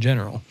music in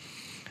general.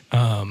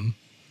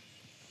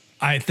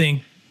 I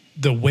think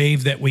the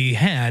wave that we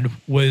had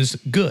was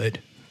good.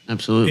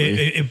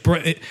 Absolutely.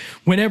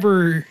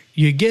 Whenever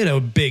you get a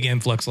big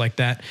influx like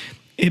that,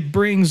 it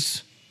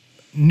brings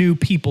new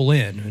people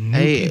in. And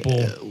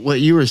people. What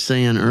you were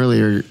saying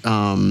earlier,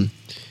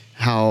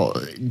 how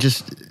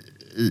just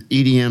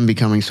EDM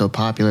becoming so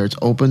popular, it's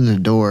opened the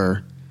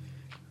door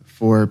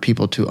for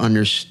people to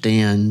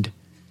understand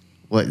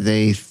what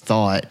they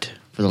thought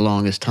for the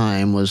longest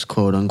time was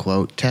quote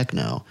unquote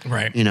techno.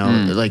 Right.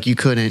 Like you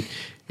couldn't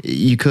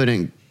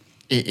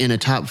in a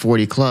top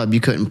 40 club, you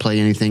couldn't play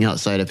anything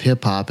outside of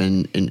hip hop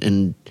and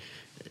even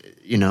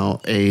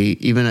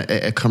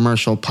a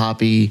commercial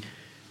poppy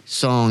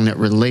song that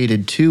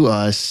related to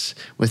us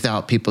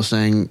without people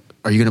saying,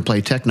 "Are you going to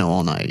play techno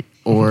all night?"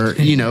 or,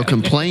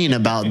 complain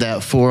about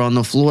that 4 on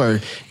the floor.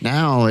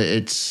 Now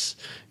it's,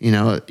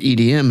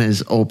 EDM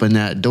has opened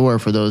that door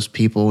for those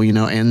people,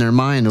 and their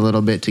mind a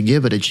little bit to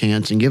give it a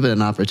chance and give it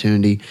an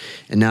opportunity.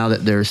 And now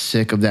that they're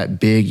sick of that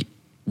big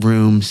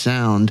room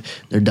sound,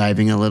 they're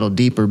diving a little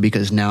deeper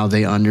because now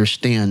they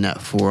understand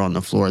that 4 on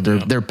the floor.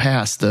 They're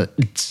past the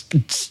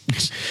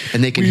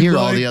and they can hear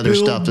all the other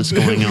stuff that's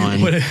going on.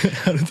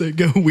 How did that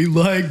go? We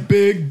like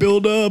big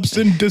build-ups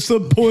and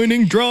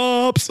disappointing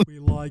drops. We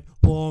like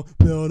long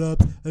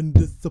build-ups and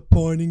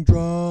disappointing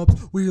drops.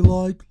 We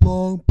like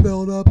long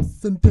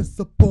build-ups and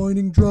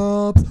disappointing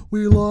drops.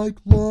 We like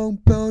long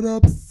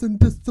build-ups and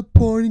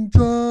disappointing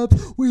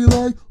drops. We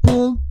like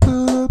long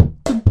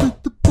build-ups and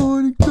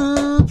disappointing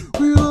drops.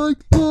 We like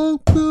long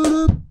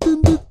build-ups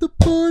and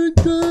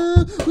disappointing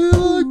drops. We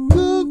like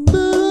long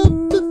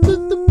build-ups and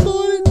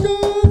disappointing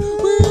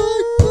drops. We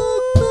like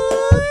long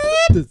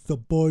build-ups and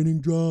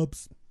disappointing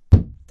drops.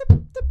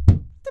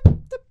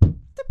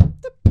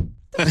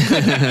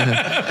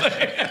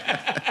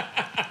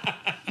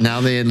 Now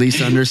they at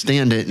least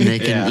understand it, and they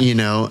can,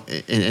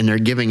 and they're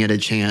giving it a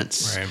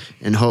chance. Right.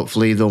 And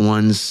hopefully the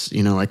ones,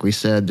 like we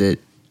said, that,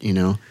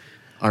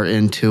 are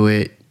into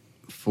it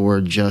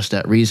for just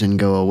that reason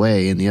go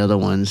away. And the other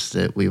ones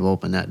that we've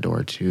opened that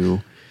door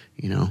to,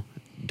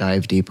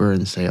 dive deeper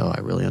and say, oh,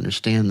 I really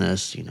understand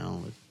this,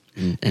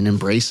 and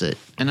embrace it.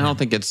 And I don't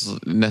think it's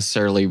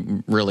necessarily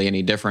really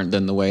any different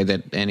than the way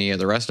that any of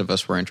the rest of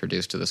us were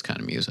introduced to this kind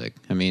of music.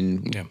 I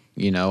mean,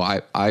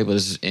 I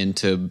was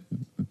into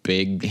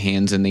big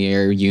hands in the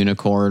air,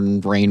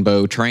 unicorn,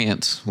 rainbow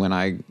trance when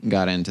I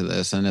got into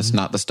this. And it's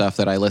not the stuff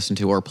that I listen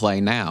to or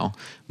play now,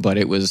 but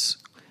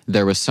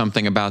there was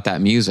something about that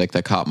music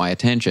that caught my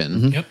attention.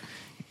 Mm-hmm. Yep.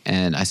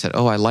 And I said,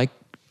 oh, I like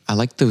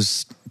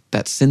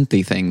that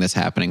synthy thing that's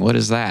happening. What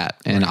is that?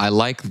 And I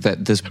like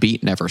that this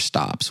beat never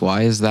stops.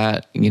 Why is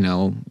that?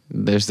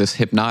 There's this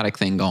hypnotic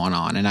thing going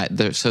on.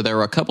 And so there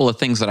were a couple of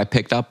things that I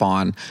picked up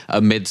on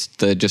amidst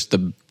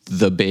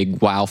the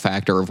big wow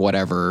factor of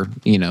whatever,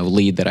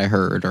 lead that I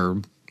heard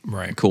or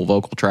cool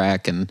vocal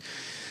track. And,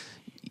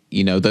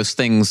 those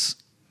things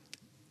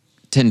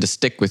tend to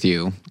stick with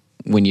you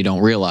when you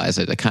don't realize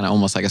it. Kind of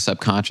almost like a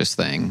subconscious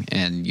thing.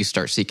 And you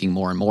start seeking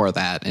more and more of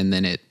that. And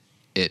then it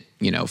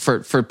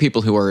for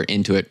people who are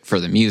into it for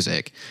the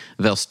music,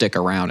 they'll stick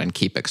around and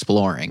keep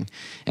exploring.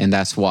 And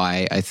that's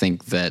why I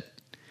think that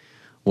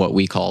what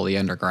we call the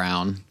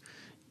underground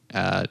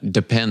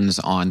depends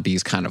on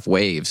these kind of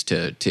waves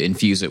to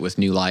infuse it with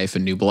new life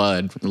and new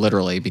blood,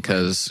 literally,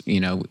 because,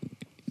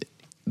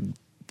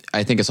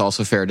 I think it's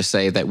also fair to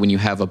say that when you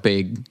have a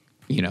big,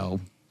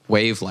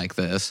 wave like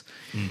this,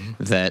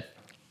 that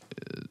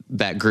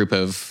group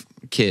of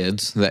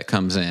kids that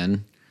comes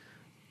in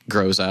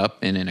grows up,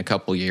 and in a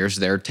couple years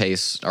their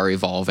tastes are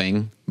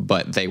evolving,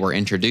 but they were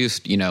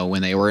introduced,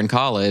 when they were in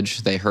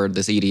college, they heard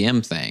this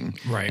EDM thing.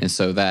 Right. And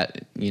so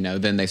that,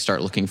 then they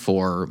start looking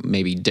for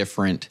maybe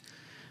different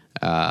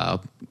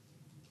types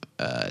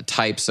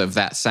of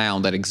that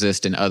sound that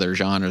exist in other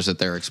genres that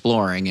they're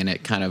exploring, and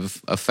it kind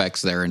of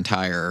affects their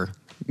entire,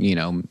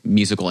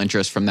 musical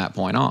interest from that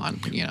point on,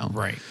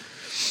 Right.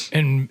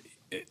 And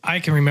I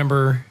can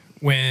remember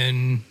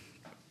when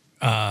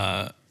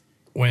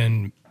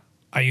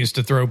I used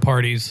to throw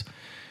parties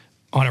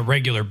on a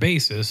regular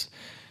basis,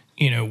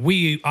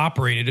 we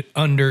operated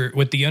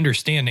with the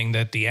understanding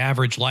that the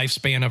average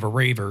lifespan of a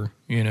raver,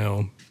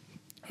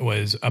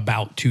 was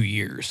about 2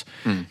 years.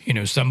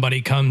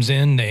 Somebody comes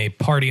in, they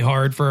party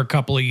hard for a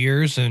couple of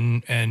years,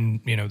 and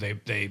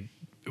they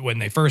when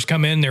they first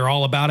come in, they're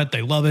all about it.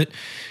 They love it.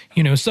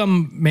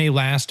 Some may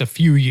last a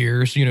few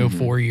years,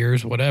 4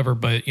 years, whatever.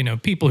 But,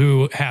 people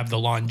who have the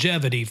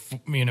longevity,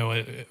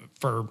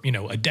 for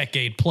a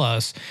decade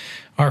plus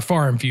are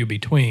far and few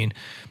between.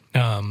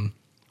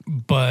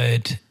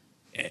 But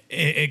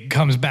it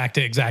comes back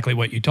to exactly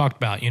what you talked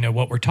about.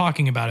 What we're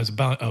talking about is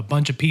about a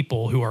bunch of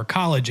people who are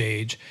college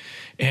age,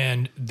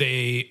 and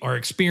they are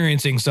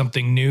experiencing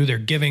something new. They're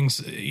giving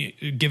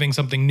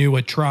something new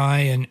a try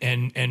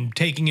and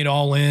taking it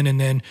all in, and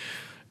then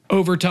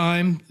over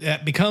time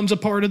that becomes a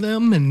part of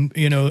them, and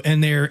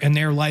and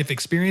their life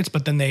experience.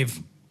 But then they've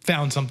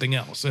found something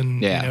else,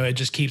 and it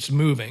just keeps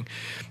moving.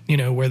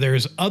 Where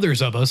there's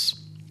others of us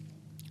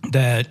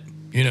that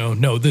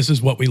no, this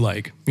is what we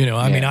like.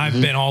 I mean, I've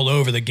been all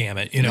over the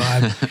gamut.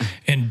 I've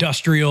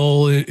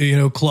industrial,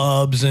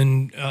 clubs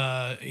and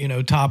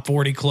top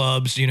 40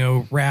 clubs.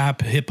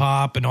 Rap, hip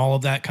hop, and all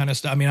of that kind of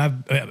stuff. I mean,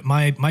 I've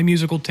my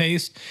musical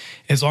taste,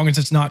 as long as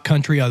it's not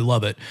country, I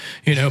love it.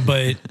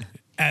 But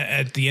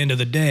at the end of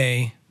the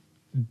day,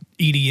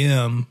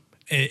 EDM.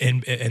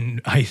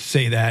 And I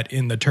say that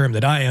in the term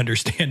that I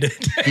understand it,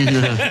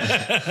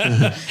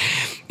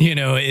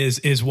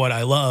 is what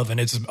I love, and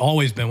it's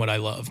always been what I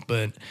love.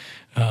 But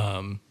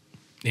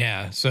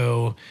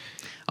so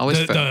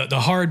the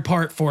hard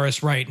part for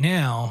us right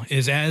now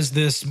is, as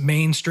this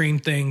mainstream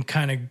thing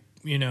kind of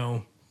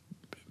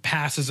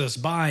passes us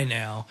by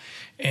now,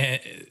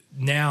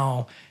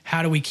 now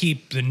how do we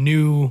keep the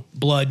new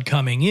blood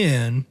coming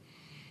in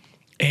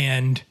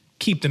and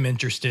keep them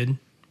interested?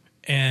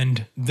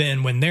 And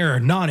then when they're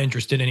not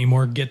interested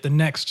anymore, get the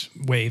next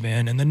wave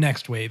in and the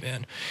next wave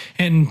in.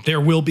 And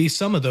there will be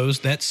some of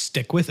those that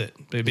stick with it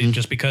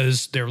just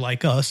because they're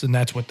like us and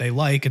that's what they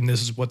like and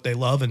this is what they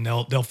love and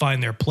they'll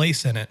find their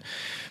place in it.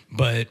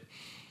 But,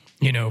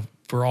 you know,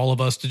 for all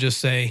of us to just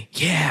say,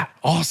 yeah,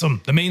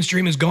 awesome. The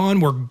mainstream is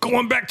gone. We're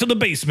going back to the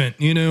basement,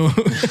 you know?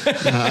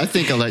 I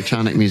think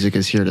electronic music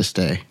is here to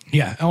stay.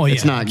 Yeah. Oh, yeah.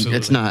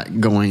 It's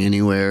not going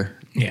anywhere.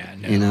 Yeah,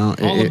 no. You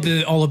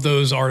know, all of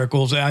those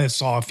articles, I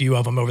saw a few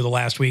of them over the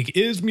last week.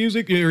 Is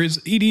music or is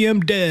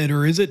EDM dead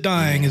or is it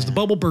dying? Yeah. Is the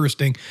bubble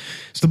bursting?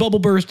 Is the bubble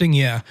bursting?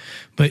 Yeah,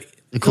 but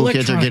the cool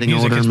kids are getting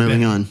older and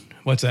moving on.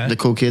 What's that? The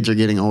cool kids are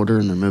getting older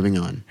and they're moving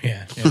on.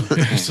 Yeah.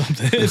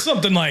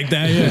 something like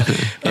that.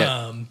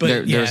 Yeah.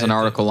 But there's an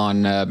article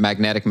on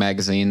Magnetic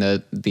Magazine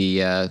that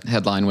the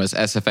headline was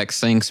SFX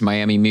sinks,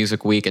 Miami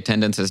Music Week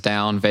attendance is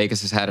down,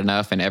 Vegas has had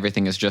enough, and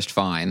everything is just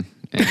fine.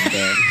 And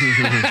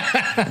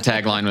the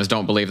tagline was,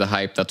 "Don't believe the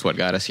hype. That's what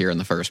got us here in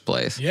the first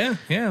place."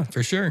 Yeah,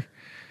 for sure.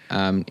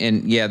 And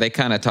yeah, they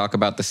kind of talk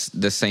about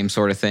this same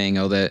sort of thing.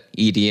 Oh, the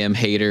EDM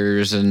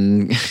haters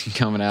and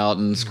coming out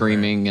and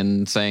screaming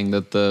and saying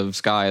that the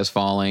sky is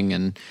falling,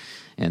 and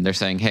they're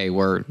saying, hey,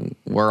 we're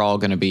all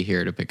going to be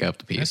here to pick up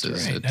the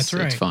pieces. That's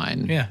right. It's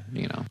fine. Yeah,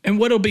 you know. And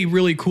what'll be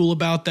really cool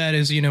about that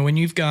is, you know, when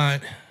you've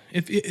got.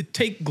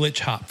 Take glitch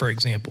hop, for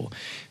example.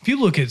 If you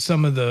look at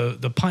some of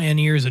the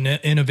pioneers and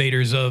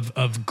innovators of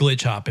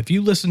glitch hop, if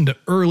you listen to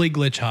early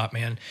glitch hop,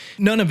 man,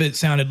 none of it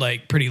sounded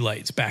like Pretty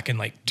Lights back in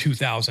like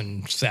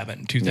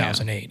 2007,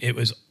 2008. Yeah. It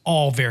was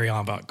all very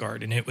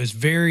avant-garde and it was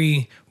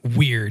very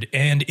weird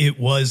and it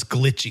was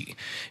glitchy.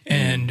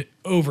 And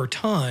over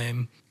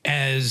time,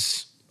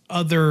 as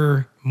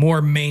other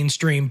more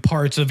mainstream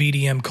parts of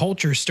EDM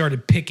culture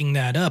started picking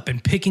that up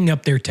and picking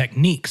up their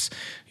techniques.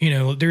 You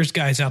know, there's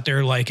guys out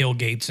there like Il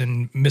Gates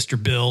and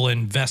Mr. Bill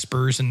and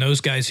Vespers and those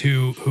guys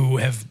who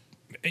have,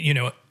 you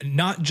know,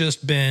 not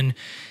just been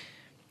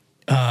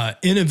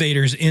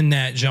innovators in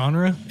that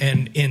genre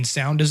and in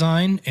sound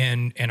design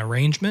and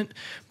arrangement,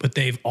 but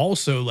they've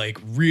also like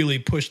really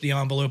pushed the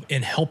envelope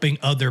in helping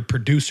other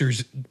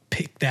producers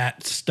pick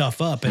that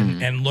stuff up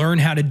and learn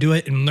how to do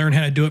it and learn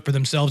how to do it for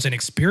themselves and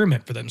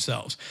experiment for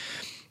themselves.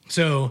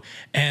 So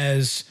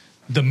as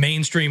the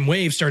mainstream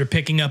wave started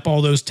picking up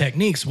all those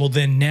techniques, well,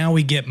 then now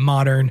we get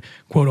modern,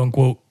 quote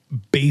unquote,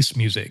 bass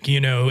music,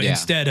 you know,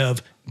 instead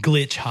of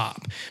glitch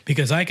hop.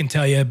 Because I can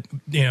tell you,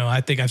 you know,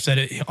 I think I've said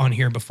it on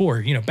here before,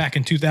 you know, back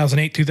in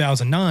 2008,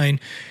 2009,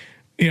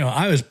 you know,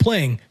 I was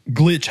playing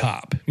glitch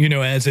hop, you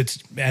know, as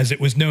it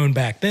was known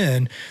back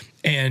then.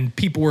 And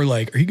people were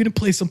like, are you going to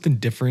play something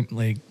different?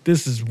 Like,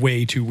 this is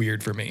way too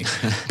weird for me.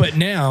 But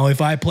now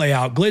if I play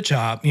out glitch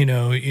hop, you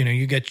know,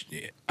 you get,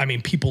 I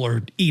mean, people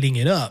are eating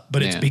it up,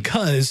 but it's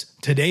because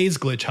today's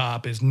glitch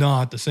hop is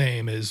not the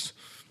same as,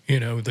 you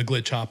know, the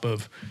glitch hop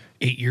of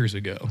 8 years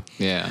ago.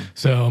 Yeah.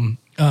 So,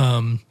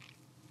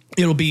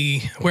 it'll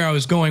be where I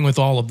was going with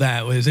all of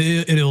that was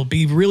it'll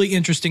be really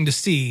interesting to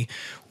see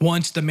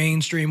once the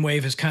mainstream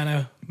wave has kind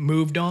of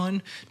moved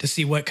on to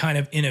see what kind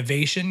of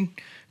innovation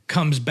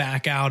comes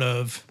back out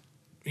of,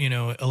 you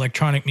know,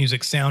 electronic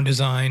music sound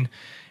design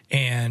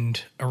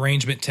and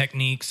arrangement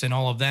techniques and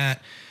all of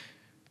that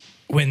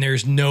when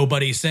there's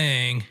nobody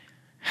saying,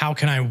 how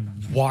can I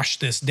wash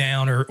this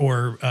down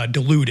or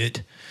dilute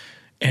it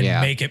and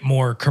make it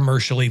more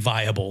commercially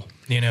viable?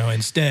 You know,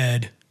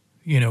 instead,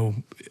 you know,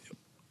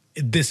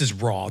 this is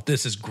raw.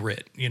 This is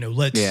grit. You know,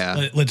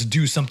 let's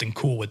do something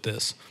cool with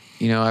this.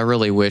 You know, I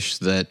really wish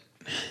that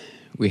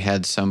we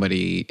had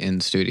somebody in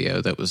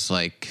studio that was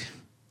like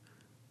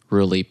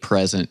really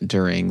present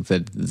during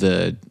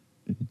the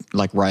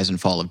like rise and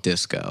fall of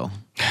disco.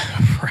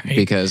 Right.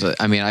 Because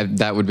I mean,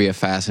 that would be a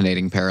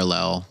fascinating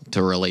parallel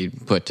to really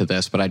put to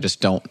this, but I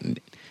just don't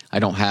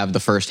have the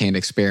firsthand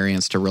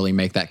experience to really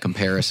make that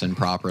comparison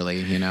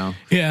properly, you know?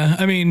 Yeah.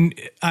 I mean,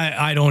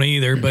 I don't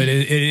either, but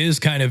it is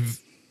kind of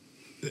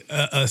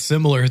a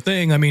similar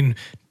thing. I mean,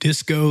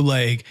 disco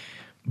like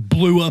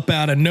blew up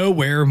out of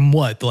nowhere in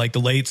like the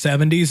late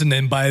 70s, and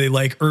then by the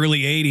like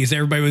early 80s,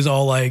 everybody was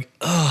all like,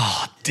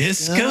 oh,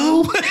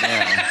 disco?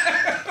 Yeah.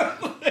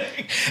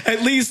 Like,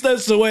 at least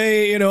that's the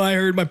way, you know, I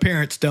heard my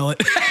parents tell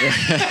it.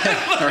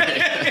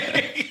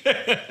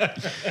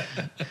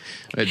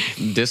 But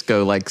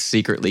disco like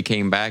secretly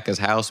came back as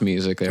house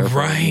music there.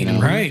 Right, you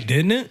know? Right,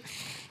 didn't it?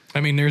 I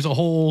mean, there's a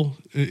whole,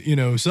 you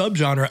know,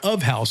 subgenre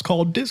of house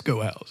called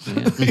disco house.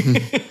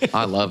 Yeah.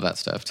 I love that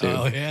stuff too.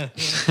 Oh, yeah.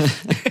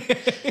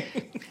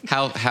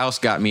 House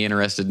got me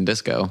interested in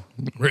disco.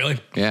 Really?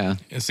 Yeah.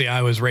 See,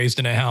 I was raised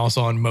in a house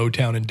on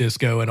Motown and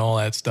disco and all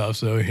that stuff,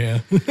 so yeah.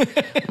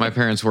 My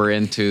parents were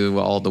into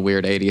all the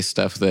weird 80s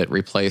stuff that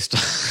replaced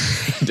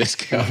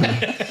disco.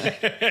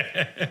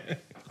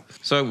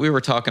 So we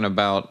were talking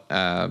about,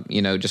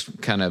 you know,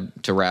 just kind of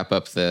to wrap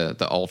up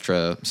the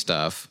ultra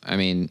stuff. I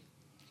mean,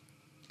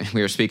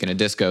 we were speaking of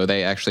disco.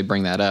 They actually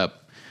bring that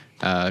up.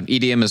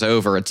 EDM is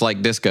over. It's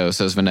like disco,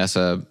 says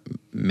Vanessa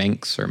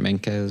Menkes.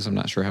 I'm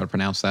not sure how to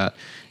pronounce that.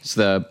 It's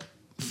the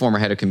former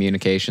head of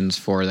communications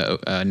for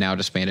the now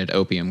disbanded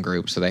Opium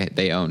Group. So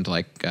they owned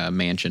like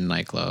Mansion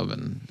nightclub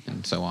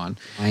and so on.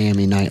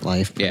 Miami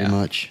nightlife, pretty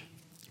much.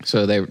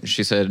 So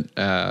she said,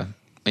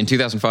 in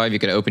 2005, you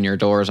could open your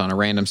doors on a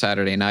random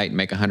Saturday night and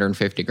make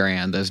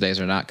 $150,000. Those days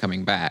are not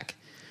coming back.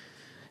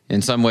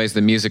 In some ways,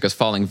 the music is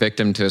falling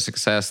victim to a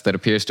success that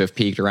appears to have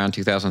peaked around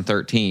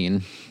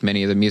 2013.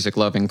 Many of the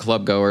music-loving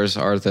clubgoers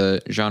are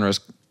the genre's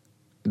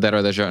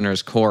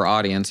core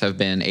audience have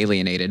been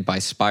alienated by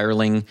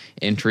spiraling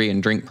entry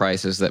and drink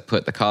prices that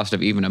put the cost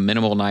of even a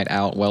minimal night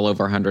out well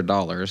over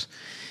 $100,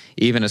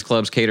 even as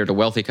clubs cater to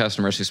wealthy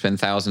customers who spend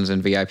thousands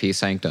in VIP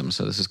sanctums.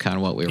 So this is kind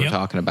of what we were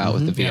talking about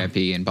with the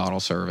VIP and bottle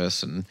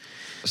service. And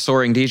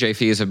soaring DJ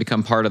fees have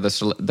become part of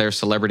their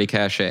celebrity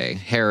cachet.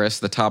 Harris,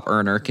 the top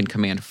earner, can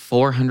command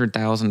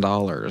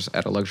 $400,000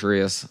 at a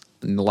luxurious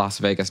Las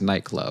Vegas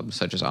nightclub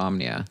such as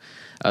Omnia.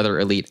 Other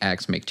elite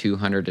acts make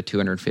 $200,000 to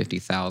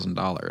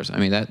 $250,000. I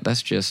mean,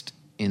 that's just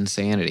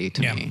insanity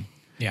to me.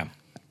 Yeah.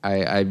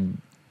 I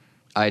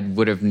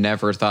would have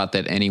never thought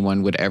that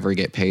anyone would ever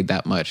get paid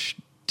that much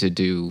to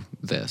do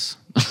this.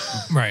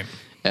 Right.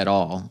 At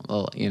all.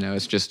 Well,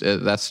 it's just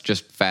that's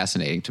just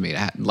fascinating to me.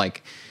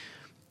 Like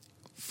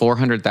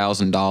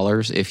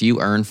 $400,000. If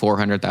you earn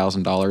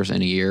 $400,000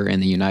 in a year in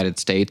the United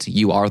States,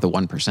 you are the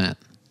 1%.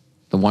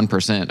 The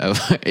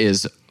 1%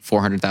 is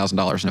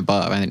 $400,000 and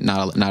above. I think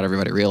not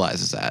everybody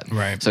realizes that.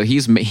 Right. So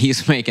he's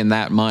making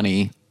that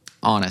money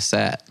on a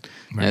set.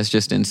 Right. It's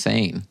just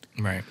insane.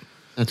 Right.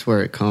 That's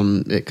where it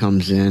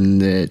comes in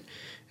that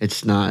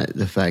it's not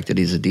the fact that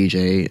he's a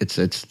DJ. It's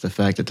the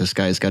fact that this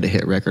guy's got a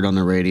hit record on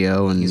the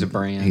radio and he's a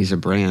brand. He's a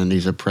brand.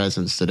 He's a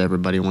presence that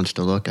everybody wants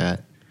to look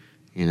at.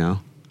 It's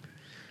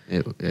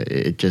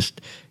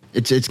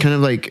kind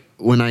of like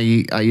when I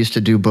used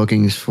to do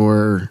bookings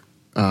for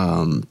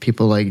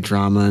people like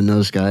Drama and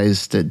those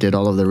guys that did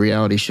all of the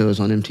reality shows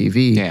on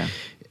MTV. Yeah.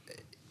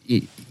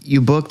 You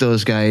book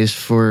those guys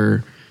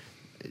for,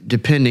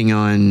 depending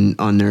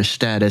on their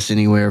status,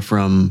 anywhere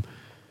from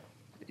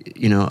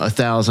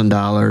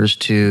 $1,000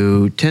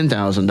 to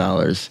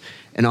 $10,000.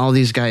 And all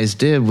these guys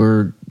did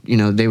were,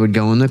 they would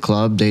go in the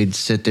club, they'd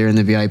sit there in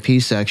the VIP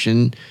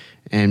section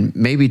and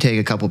maybe take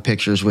a couple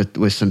pictures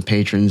with some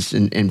patrons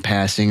in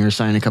passing or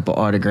sign a couple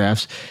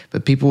autographs.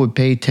 But people would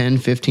pay $10,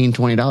 $15,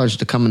 $20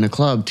 to come in the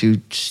club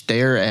to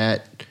stare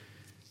at,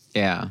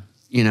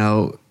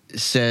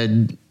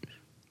 said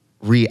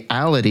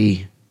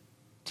reality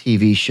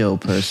TV show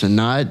person,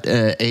 not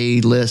a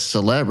A-list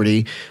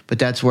celebrity. But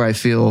that's where I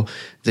feel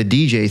the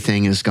DJ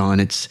thing is gone.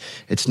 It's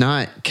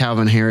not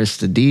Calvin Harris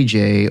the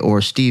DJ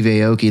or Steve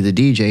Aoki the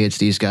DJ. It's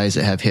these guys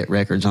that have hit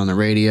records on the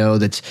radio.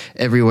 That's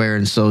everywhere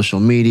in social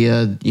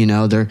media.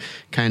 They're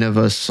kind of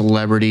a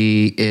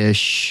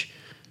celebrity-ish,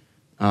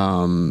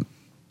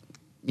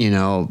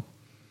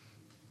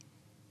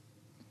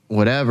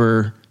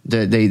 whatever.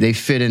 They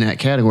fit in that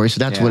category. So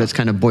that's what it's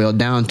kind of boiled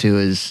down to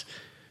is.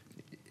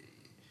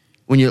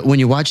 When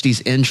you watch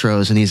these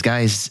intros and these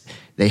guys,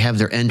 they have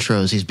their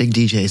intros, these big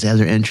DJs, they have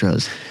their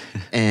intros.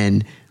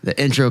 And the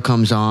intro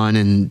comes on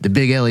and the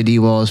big LED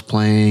wall is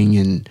playing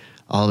and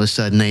all of a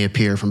sudden they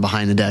appear from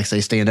behind the decks.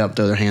 They stand up,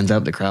 throw their hands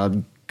up, the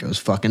crowd goes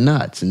fucking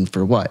nuts. And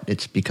for what?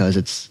 It's because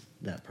it's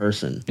that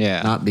person.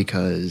 Yeah. Not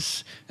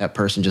because that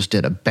person just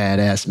did a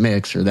badass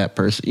mix or that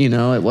person, it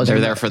wasn't.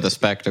 They're there for the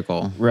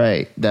spectacle.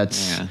 Right.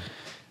 That's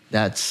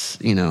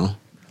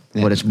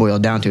what it's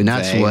boiled down to. And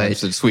that's what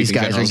these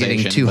guys are getting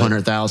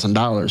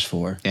 $200,000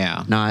 for.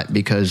 Yeah. Not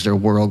because they're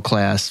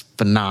world-class,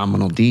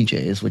 phenomenal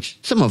DJs, which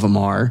some of them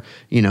are,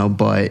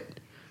 but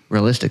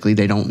realistically,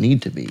 they don't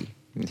need to be.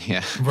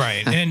 Yeah.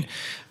 Right. And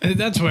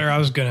that's where I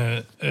was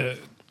going to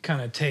kind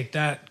of take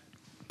that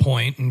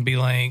point and be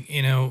like,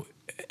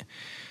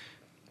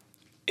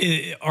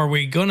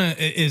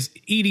 is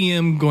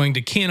EDM going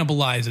to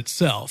cannibalize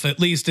itself, at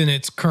least in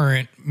its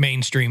current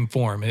mainstream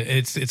form?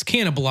 It's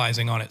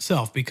cannibalizing on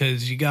itself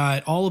because you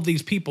got all of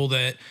these people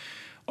that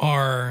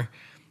are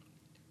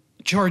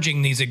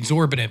charging these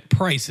exorbitant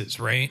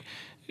prices, right?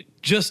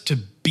 Just to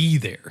be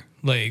there.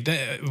 Like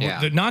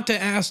that, not to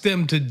ask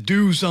them to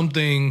do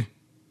something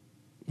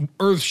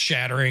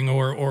earth-shattering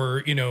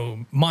or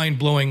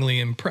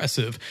mind-blowingly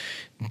impressive.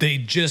 They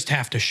just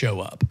have to show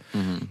up.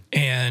 Mm-hmm.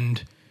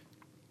 And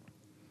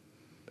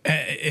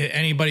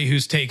anybody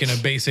who's taken a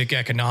basic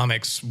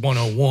economics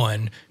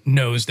 101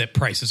 knows that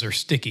prices are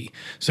sticky.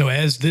 So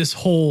as this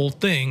whole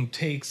thing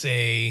takes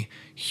a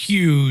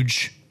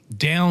huge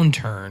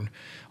downturn,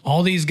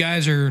 all these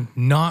guys are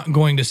not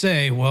going to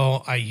say,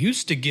 well, I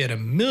used to get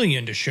 $1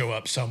 million to show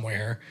up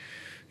somewhere.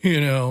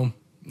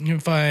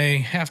 If I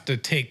have to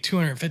take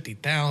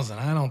 250,000,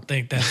 I don't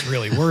think that's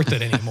really worth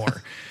it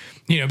anymore.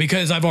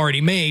 Because I've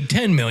already made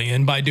 10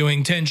 million by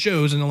doing 10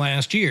 shows in the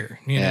last year.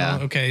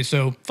 Okay,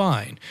 so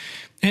fine.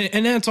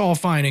 And that's all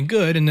fine and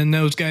good. And then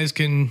those guys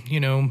can,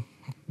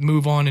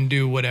 move on and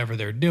do whatever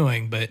they're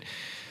doing. But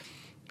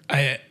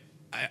I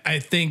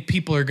think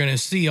people are going to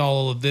see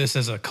all of this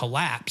as a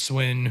collapse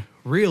when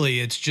really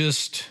it's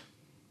just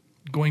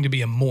going to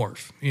be a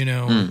morph,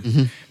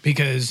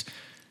 because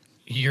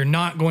you're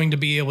not going to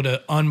be able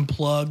to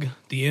unplug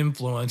the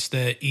influence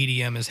that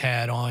EDM has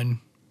had on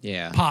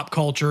pop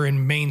culture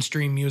and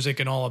mainstream music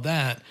and all of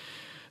that.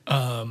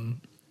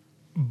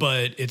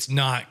 But it's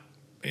not,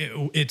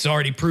 it's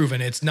already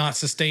proven it's not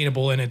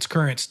sustainable in its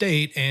current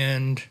state,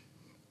 and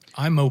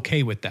I'm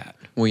okay with that.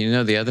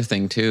 Well, the other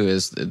thing too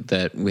is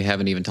that we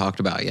haven't even talked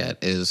about yet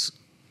is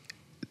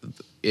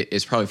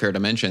it's probably fair to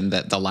mention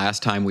that the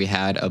last time we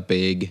had a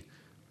big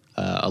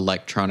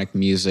electronic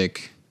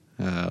music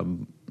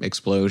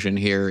explosion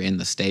here in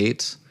the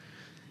States,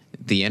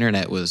 the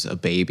internet was a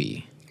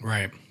baby.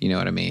 Right. You know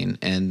what I mean?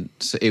 And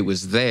so it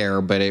was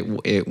there, but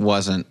it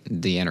wasn't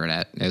the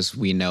internet as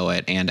we know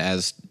it and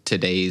as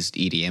today's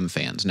EDM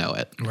fans know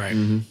it. Right.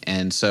 Mm-hmm.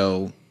 And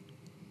so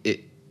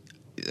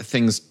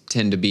things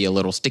tend to be a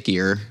little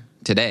stickier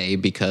today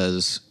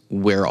because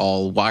we're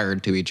all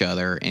wired to each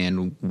other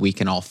and we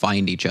can all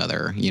find each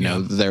other.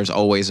 There's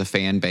always a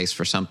fan base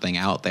for something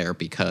out there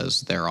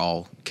because they're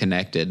all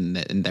connected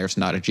and there's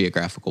not a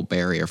geographical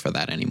barrier for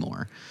that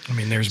anymore. I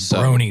mean, there's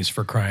bronies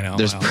for crying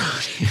out loud.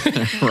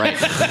 Right.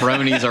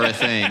 Bronies are a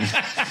thing.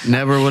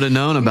 Never would have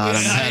known about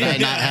them had I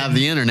not have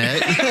the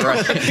internet.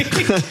 Right.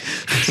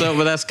 So,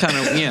 but that's kind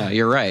of,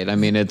 you're right. I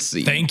mean, it's...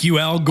 Thank you,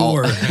 Al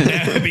Gore.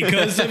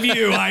 Because of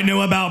you, I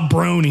know about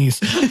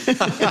bronies.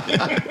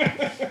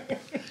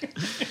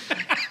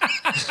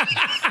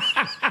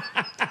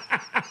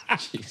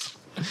 Jeez.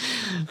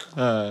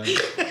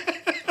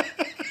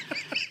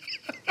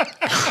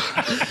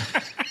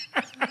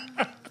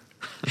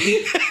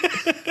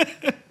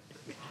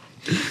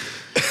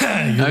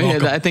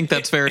 I think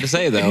that's fair to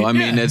say, though. I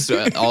mean, it's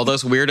all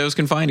those weirdos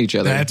can find each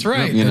other. That's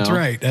right.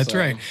 That's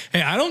right.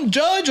 Hey, I don't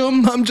judge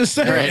them. I'm just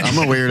saying. Right. I'm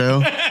a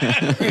weirdo.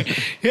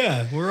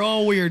 Yeah, we're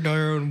all weird in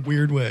our own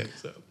weird way.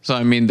 So,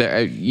 I mean,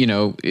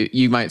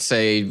 you might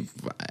say,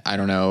 I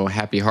don't know,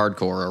 happy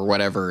hardcore or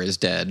whatever is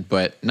dead.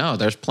 But no,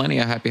 there's plenty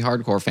of happy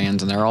hardcore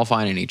fans, and they're all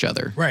finding each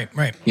other. Right.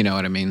 You know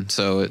what I mean?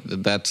 So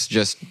that's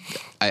just,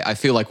 I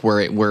feel like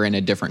we're in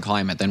a different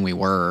climate than we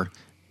were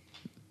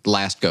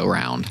last go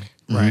round.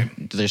 Right.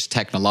 Just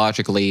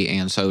technologically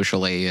and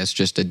socially, it's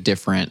a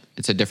different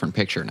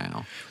picture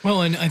now.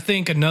 Well, and I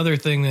think another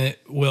thing that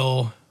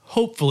will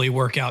hopefully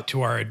work out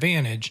to our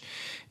advantage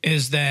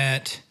is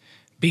that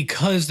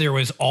because there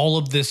was all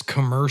of this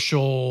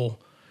commercial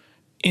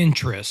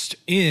interest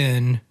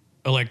in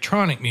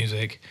electronic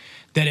music,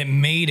 that it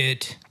made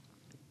it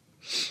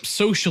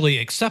socially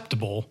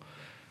acceptable.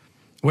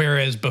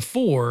 Whereas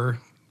before,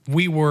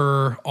 we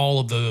were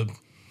all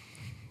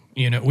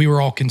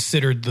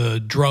considered the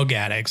drug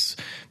addicts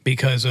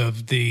because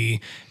of the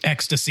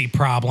ecstasy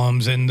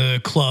problems and the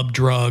club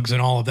drugs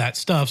and all of that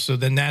stuff. So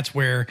then that's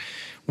where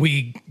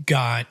we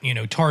got,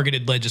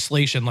 targeted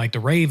legislation like the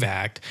Rave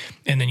Act.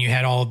 And then you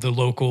had all of the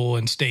local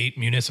and state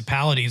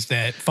municipalities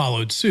that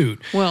followed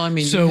suit. Well, I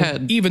mean,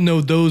 even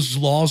though those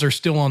laws are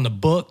still on the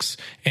books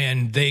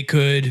and they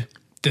could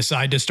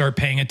decide to start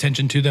paying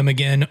attention to them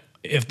again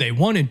if they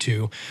wanted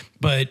to,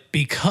 but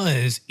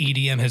because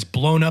EDM has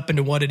blown up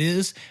into what it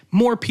is,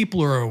 more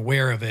people are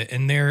aware of it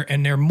and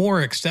they're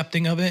more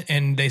accepting of it,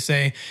 and they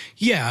say,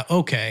 yeah,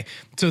 okay,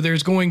 so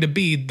there's going to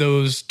be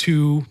those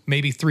 2,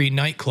 maybe 3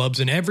 nightclubs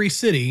in every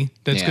city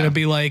that's going to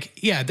be like,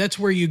 yeah, that's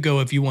where you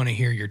go if you want to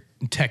hear your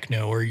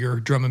techno or your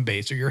drum and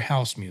bass or your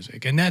house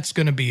music, and that's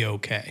going to be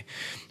okay.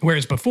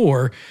 Whereas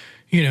before,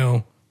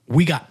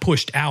 we got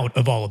pushed out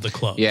of all of the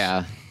clubs.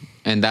 Yeah.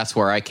 And that's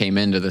where I came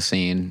into the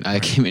scene. I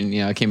came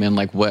in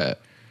like,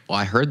 what? Well,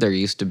 I heard there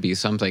used to be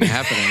something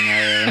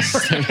happening.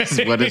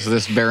 What is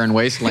this barren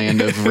wasteland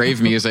of rave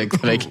music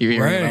that I keep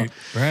hearing about?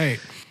 Right.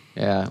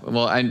 Yeah.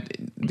 Well,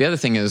 the other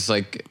thing is,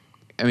 like,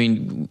 I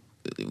mean,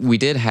 we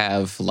did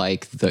have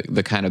like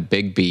the kind of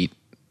big beat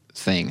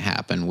thing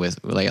happen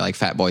with like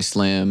Fatboy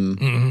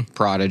Slim,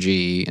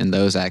 Prodigy, and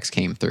those acts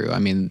came through. I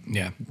mean,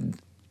 yeah.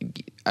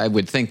 I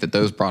would think that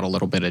those brought a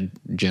little bit of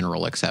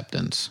general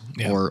acceptance,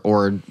 Yeah.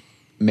 or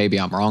maybe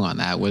I'm wrong on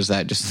that. Was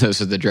that just those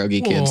are the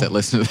druggy kids that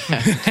listen to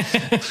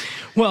that?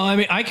 Well, I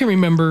mean, I can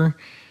remember,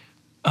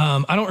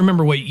 I don't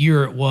remember what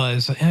year it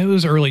was. It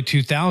was early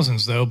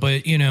 2000s though.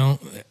 But,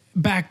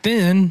 back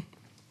then,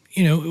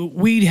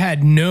 we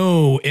had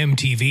no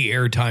MTV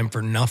airtime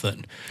for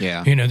nothing.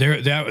 Yeah.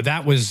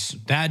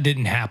 That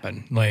didn't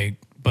happen.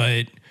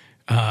 But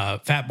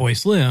Fatboy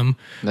Slim.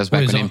 That was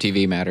back when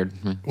MTV mattered.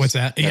 What's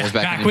that? That was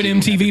back when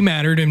MTV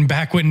mattered, and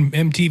back when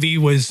MTV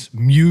was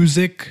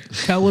music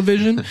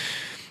television.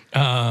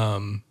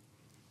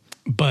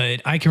 But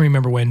I can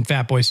remember when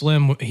Fatboy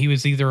Slim, he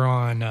was either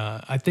on,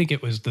 I think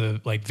it was the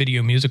like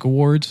Video Music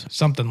Awards,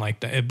 something like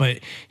that.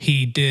 But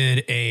he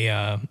did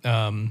a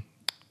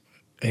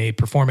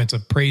performance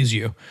of "Praise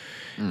You,"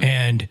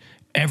 and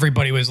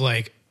everybody was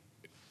like,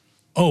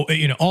 "Oh,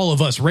 all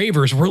of us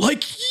ravers were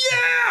like,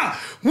 yeah,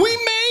 we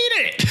made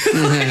it."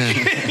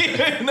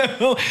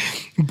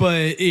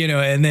 But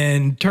and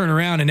then turn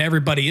around and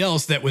everybody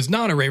else that was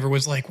not a raver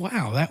was like,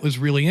 wow, that was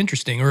really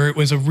interesting, or it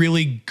was a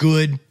really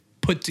good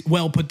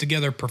well put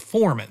together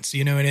performance,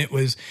 and it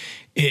was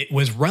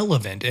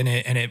relevant,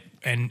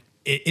 and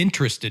it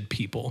interested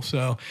people.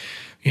 So,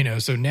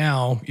 so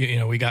now,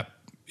 we got,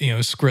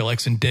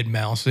 Skrillex and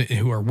Deadmau5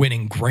 who are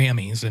winning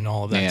Grammys and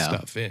all of that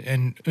stuff.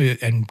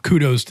 And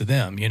kudos to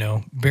them,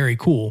 very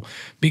cool.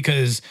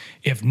 Because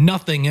if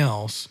nothing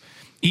else,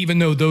 even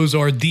though those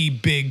are the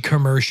big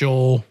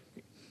commercial,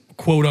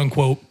 quote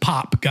unquote,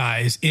 pop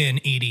guys in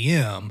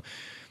EDM,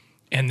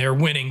 and they're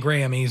winning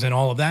Grammys and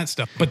all of that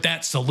stuff, but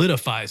that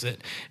solidifies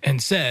it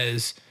and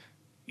says,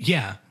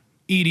 yeah,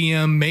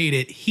 EDM made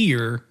it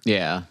here.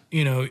 Yeah.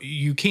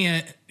 You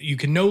can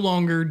no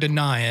longer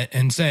deny it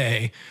and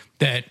say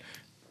that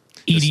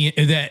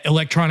that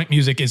electronic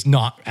music is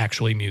not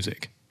actually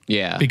music.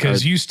 Yeah.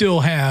 Because you still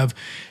have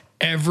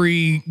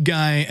every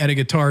guy at a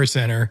Guitar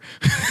Center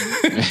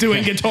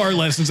doing guitar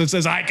lessons that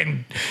says, I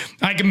can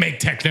make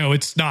techno.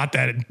 It's not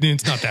that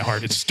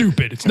hard. It's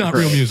stupid. It's not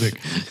real music.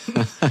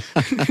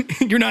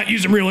 You're not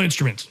using real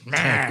instruments.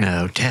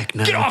 Techno.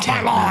 Get off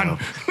my lawn.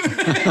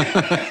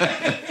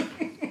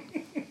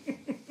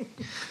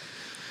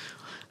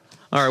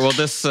 All right. Well,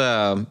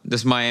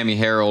 this Miami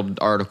Herald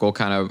article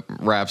kind of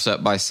wraps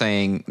up by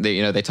saying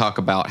that, they talk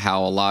about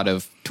how a lot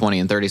of 20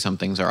 and 30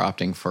 somethings are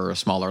opting for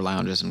smaller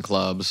lounges and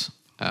clubs,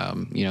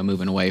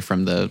 moving away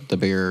from the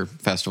bigger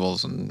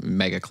festivals and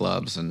mega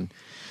clubs. And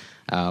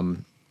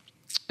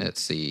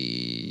let's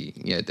see.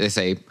 Yeah, they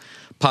say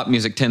pop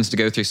music tends to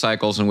go through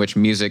cycles in which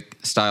music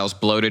styles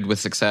bloated with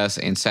success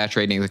and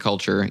saturating the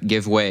culture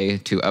give way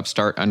to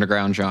upstart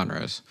underground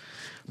genres.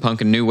 Punk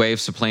and new wave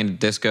supplanted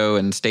disco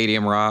and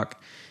stadium rock.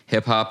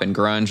 Hip-hop and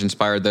grunge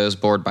inspired those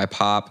bored by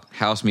pop.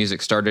 House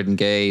music started in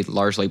gay,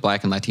 largely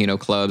black and Latino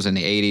clubs in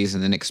the 80s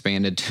and then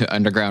expanded to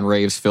underground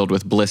raves filled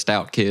with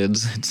blissed-out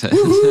kids. Now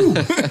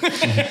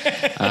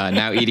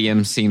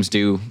EDM seems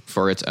due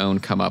for its own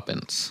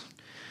comeuppance.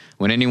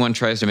 When anyone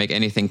tries to make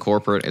anything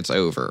corporate, it's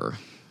over.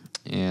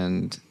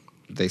 And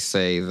they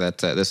say that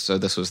this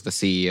was the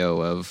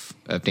CEO of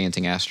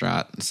Dancing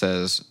Astronaut,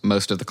 says,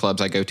 most of the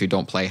clubs I go to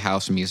don't play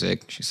house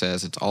music. She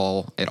says it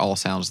all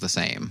sounds the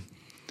same.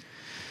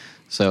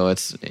 So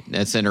it's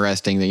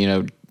interesting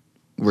that,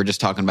 we're just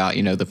talking about,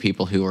 the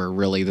people who are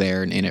really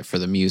there and in it for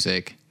the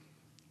music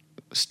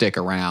stick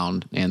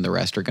around, and the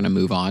rest are going to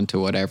move on to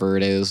whatever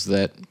it is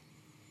that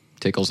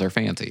tickles their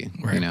fancy,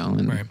 right,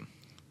 and right.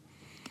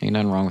 Ain't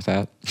nothing wrong with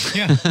that.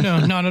 Yeah,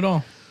 no, not at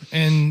all.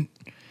 And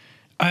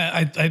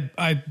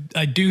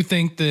I do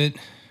think that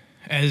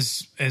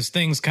as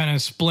things kind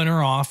of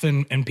splinter off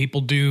and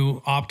people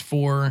do opt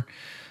for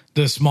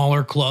the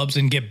smaller clubs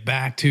and get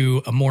back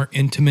to a more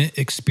intimate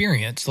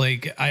experience,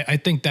 like I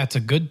think that's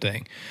a good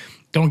thing.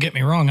 Don't get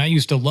me wrong. I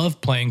used to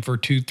love playing for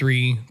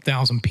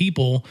 2,000-3,000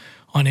 people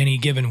on any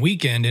given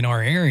weekend in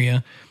our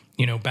area,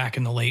 back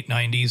in the late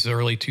 90s,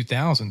 early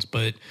 2000s.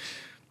 But,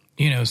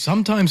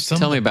 sometimes...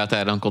 Tell me about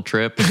that, Uncle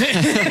Trip.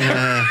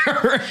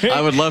 I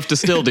would love to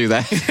still do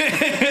that.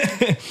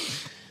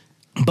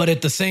 But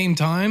at the same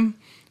time,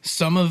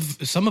 some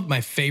of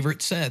my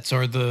favorite sets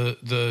are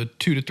the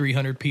 200 to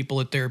 300 people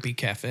at Therapy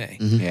Cafe.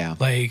 Mm-hmm. Yeah.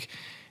 Like,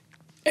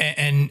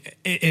 and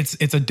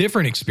it's a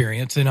different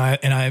experience. And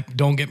I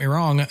don't get me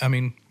wrong. I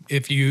mean,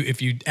 if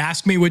you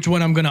ask me which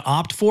one I'm going to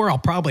opt for, I'll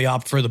probably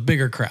opt for the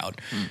bigger crowd.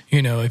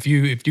 If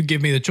you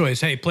give me the choice,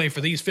 hey, play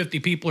for these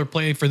 50 people or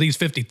play for these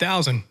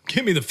 50,000,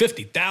 give me the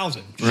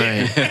 50,000.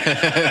 Right.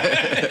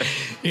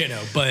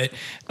 But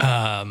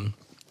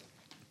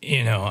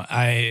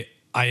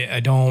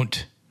I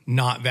don't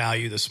not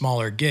value the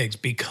smaller gigs,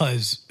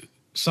 because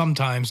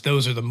sometimes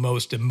those are the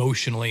most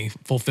emotionally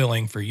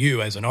fulfilling for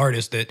you as an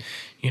artist, that,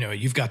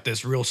 you've got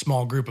this real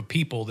small group of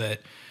people that,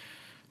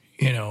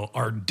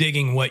 are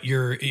digging what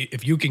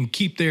if you can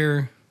keep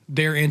their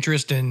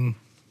interest and,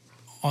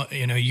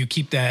 you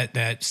keep that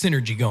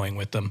synergy going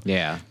with them.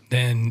 Yeah.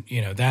 Then,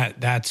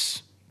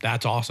 that's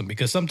awesome,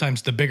 because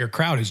sometimes the bigger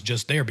crowd is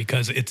just there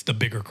because it's the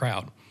bigger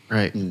crowd.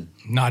 Right.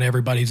 Not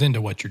everybody's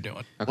into what you're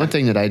doing. Okay. One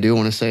thing that I do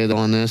want to say though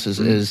on this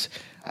is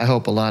I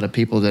hope a lot of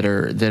people that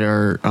are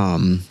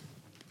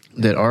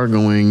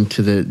going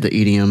to the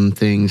EDM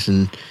things,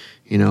 and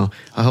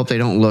I hope they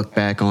don't look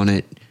back on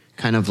it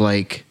kind of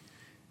like,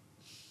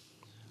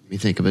 let me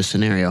think of a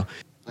scenario.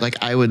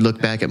 Like I would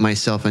look back at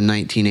myself in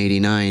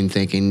 1989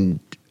 thinking,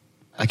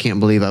 I can't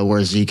believe I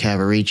wore Z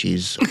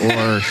Cavariccis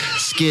or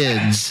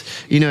Skids.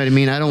 You know what I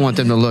mean? I don't want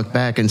them to look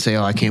back and say,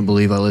 oh, I can't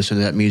believe I listened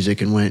to that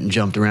music and went and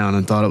jumped around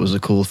and thought it was a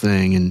cool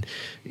thing. And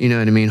you know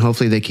what I mean?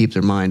 Hopefully they keep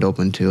their mind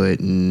open to it,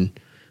 and,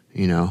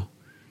 and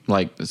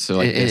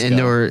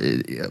they're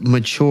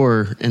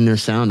mature in their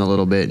sound a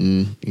little bit.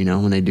 And,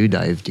 when they do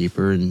dive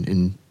deeper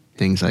and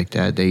things like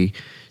that, they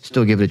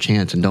still give it a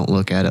chance and don't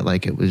look at it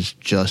like it was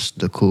just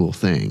the cool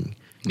thing.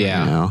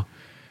 Yeah.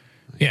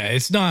 Yeah,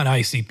 it's not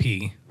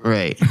ICP.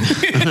 Right.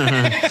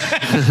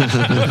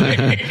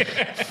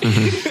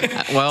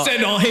 Well,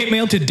 send all hate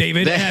mail to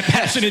David at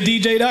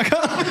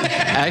passionateddj.com.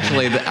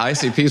 Actually, the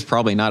ICP is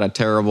probably not a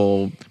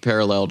terrible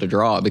parallel to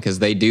draw, because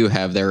they do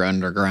have their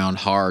underground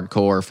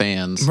hardcore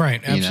fans.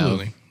 Right,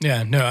 absolutely.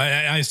 Yeah, no,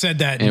 I said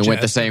that. And it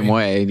went the same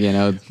way,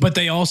 But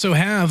they also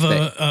have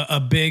a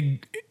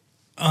big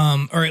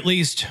or at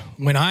least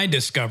when I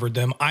discovered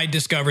them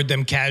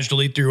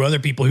casually through other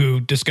people who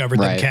discovered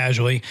them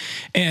casually.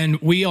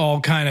 And we all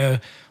kind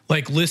of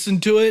like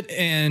listened to it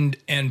and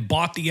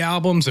bought the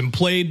albums and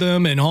played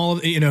them and all,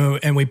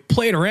 and we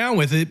played around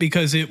with it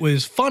because it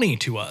was funny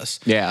to us.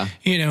 Yeah.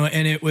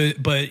 And it was,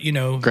 but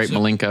Great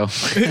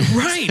Malenko.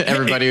 Right.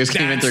 Everybody was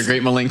coming through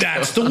Great Malenko.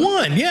 That's the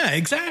one. Yeah,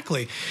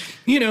 exactly.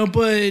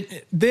 But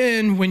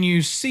then when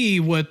you see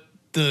what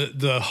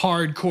the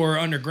hardcore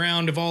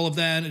underground of all of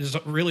that is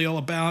really all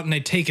about, and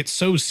they take it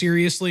so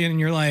seriously, and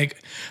you're like,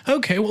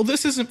 okay, well,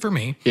 this isn't for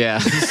me. Yeah,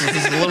 this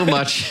is a little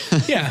much.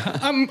 Yeah,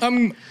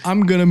 I'm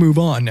gonna move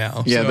on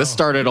now. Yeah, so. This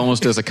started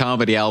almost as a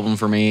comedy album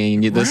for me,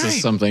 and this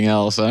is something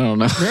else. I don't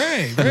know.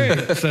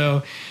 Right.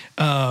 So,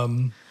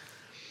 I'm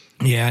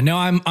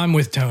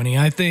with Tony.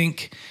 I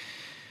think,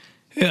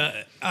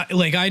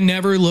 I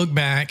never look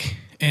back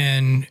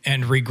and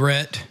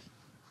regret,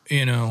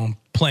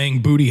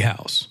 playing Booty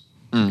House.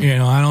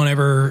 I don't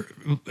ever,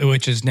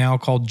 which is now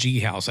called G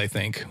House, I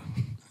think.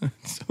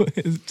 So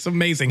it's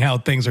amazing how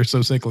things are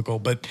so cyclical,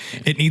 but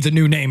it needs a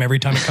new name every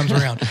time it comes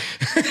around.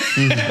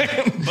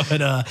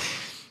 But,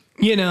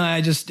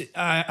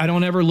 I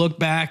don't ever look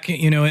back,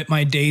 at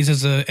my days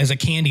as a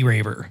candy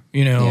raver,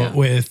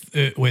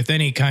 with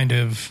any kind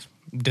of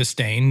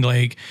disdain.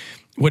 Like,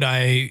 would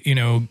I,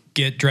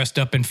 get dressed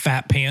up in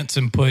fat pants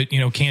and put,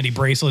 candy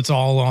bracelets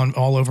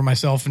all over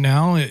myself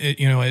now,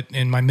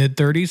 in my mid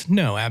 30s?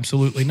 No,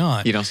 absolutely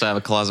not. You don't still have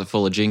a closet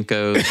full of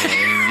Jinkos?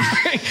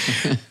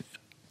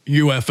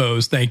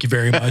 UFOs, thank you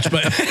very much.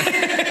 But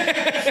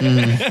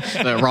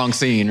the wrong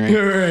scene, right?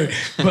 Right.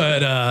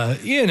 But,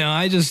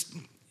 I just,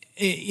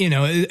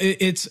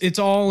 it's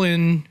all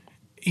in,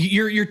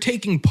 you're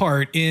taking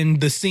part in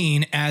the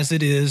scene as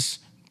it is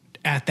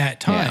at that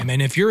time. Yeah.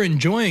 And if you're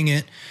enjoying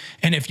it,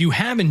 and if you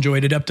have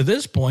enjoyed it up to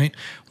this point,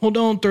 well,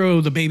 don't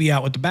throw the baby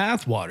out with the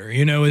bathwater.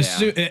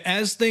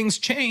 As things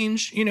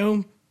change,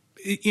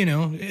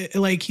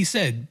 like he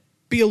said,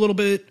 be a little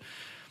bit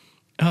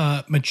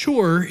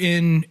mature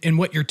in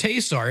what your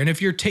tastes are. And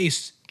if your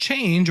tastes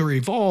change or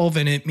evolve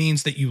and it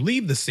means that you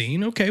leave the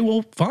scene, okay,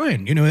 well,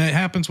 fine. That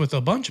happens with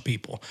a bunch of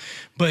people.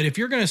 But if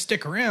you're going to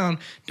stick around,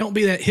 don't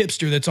be that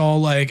hipster that's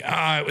all like,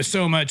 it was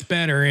so much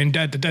better and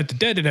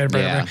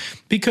da-da-da-da-da-da-da.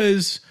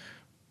 Because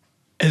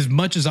as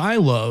much as I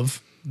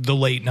love the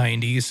late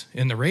 90s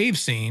in the rave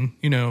scene,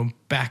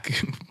 back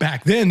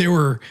then, there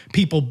were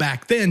people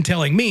back then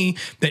telling me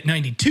that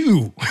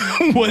 92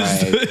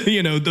 was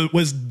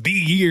was the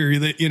year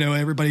that,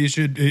 everybody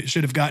should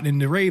have gotten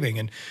into raving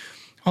and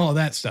all of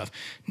that stuff.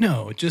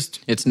 No,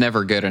 it's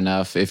never good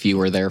enough if you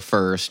were there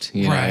first.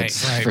 Right.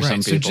 Some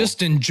people. So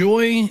just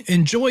enjoy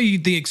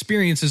the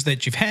experiences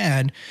that you've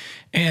had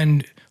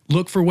and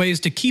look for ways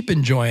to keep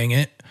enjoying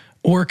it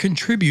or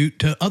contribute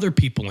to other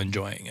people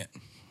enjoying it.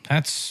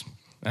 That's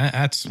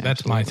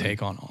my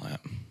take on all that.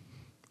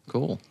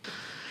 Cool.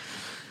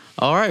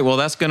 All right. Well,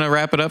 that's going to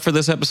wrap it up for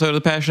this episode of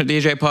the Passionate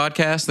DJ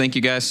podcast. Thank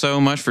you guys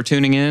so much for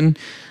tuning in.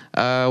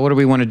 What do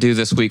we want to do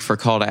this week for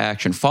call to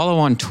action? Follow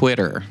on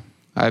Twitter.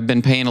 I've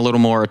been paying a little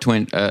more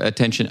attention. I've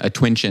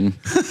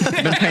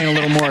been paying a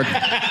little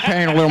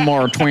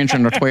more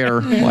attention to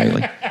Twitter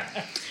lately.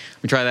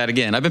 We try that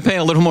again. I've been paying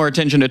a little more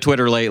attention to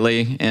Twitter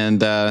lately,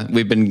 and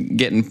we've been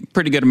getting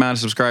pretty good amount of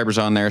subscribers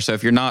on there. So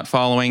if you're not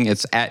following,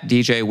 it's at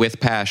DJ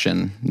with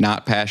Passion,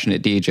 not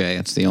Passionate DJ.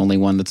 It's the only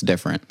one that's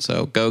different.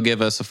 So go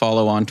give us a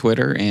follow on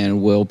Twitter,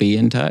 and we'll be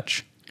in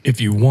touch. If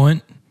you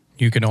want,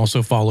 you can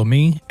also follow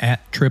me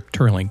at Trip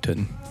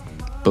Turlington.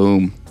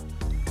 Boom.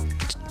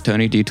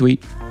 Tony, do you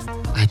tweet?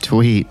 I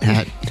tweet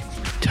at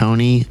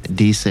Tony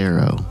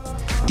DeSaro.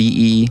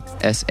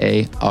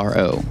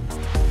 DESARO.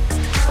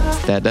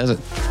 That does it.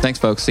 Thanks,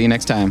 folks. See you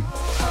next time.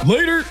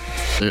 Later.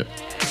 Yeah.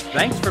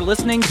 Thanks for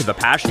listening to the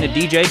Passionate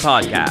DJ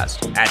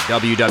podcast at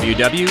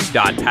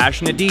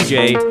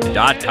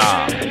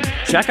www.passionatedj.com.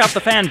 Check out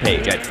the fan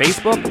page at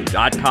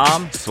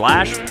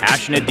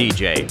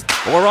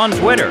facebook.com/passionatedj or on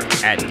Twitter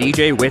at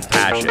DJ with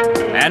Passion.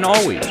 And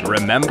always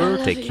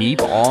remember to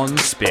keep on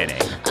spinning.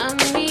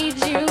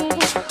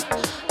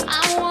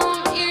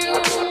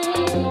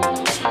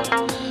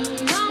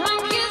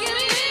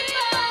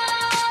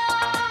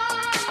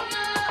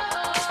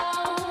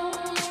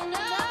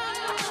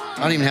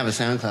 I don't even have a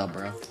SoundCloud,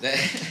 bro.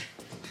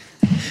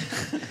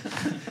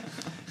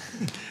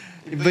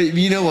 But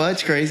you know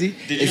what's crazy?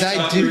 Did you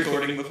stop the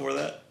recording before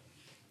that?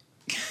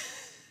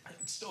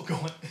 It's still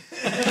going.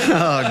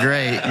 Oh,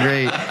 great.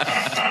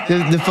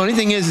 The funny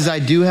thing is I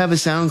do have a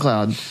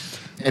SoundCloud,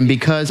 and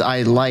because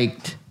I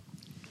liked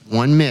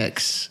one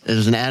mix, it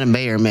was an Adam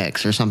Bayer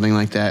mix or something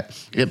like that,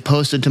 it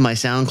posted to my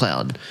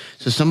SoundCloud.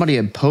 So somebody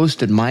had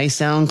posted my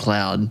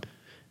SoundCloud,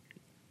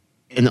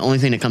 and the only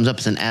thing that comes up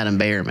is an Adam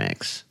Bayer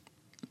mix.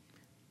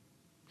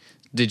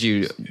 Did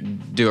you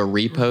do a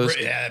repost?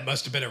 Yeah, it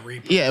must have been a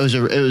repost. Yeah, it was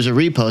a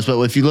repost.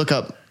 But if you look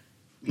up,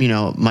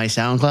 my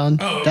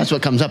SoundCloud, that's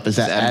what comes up is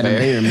that Adam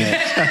Bayer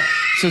mix.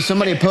 So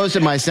somebody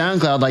posted my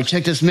SoundCloud, like,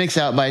 check this mix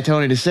out by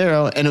Tony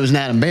DeSaro, and it was an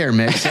Adam Bayer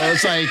mix. So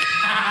it's like,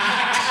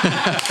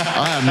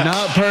 I am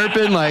not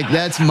perping. Like,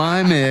 that's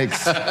my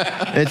mix.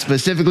 It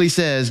specifically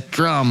says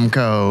drum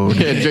code.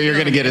 Yeah, you're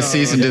going to get a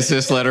cease and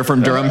desist letter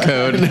from Drum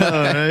Code.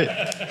 All right.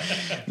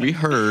 We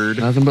heard.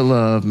 Nothing but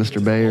love,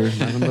 Mr. Bayer.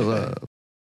 Nothing but love.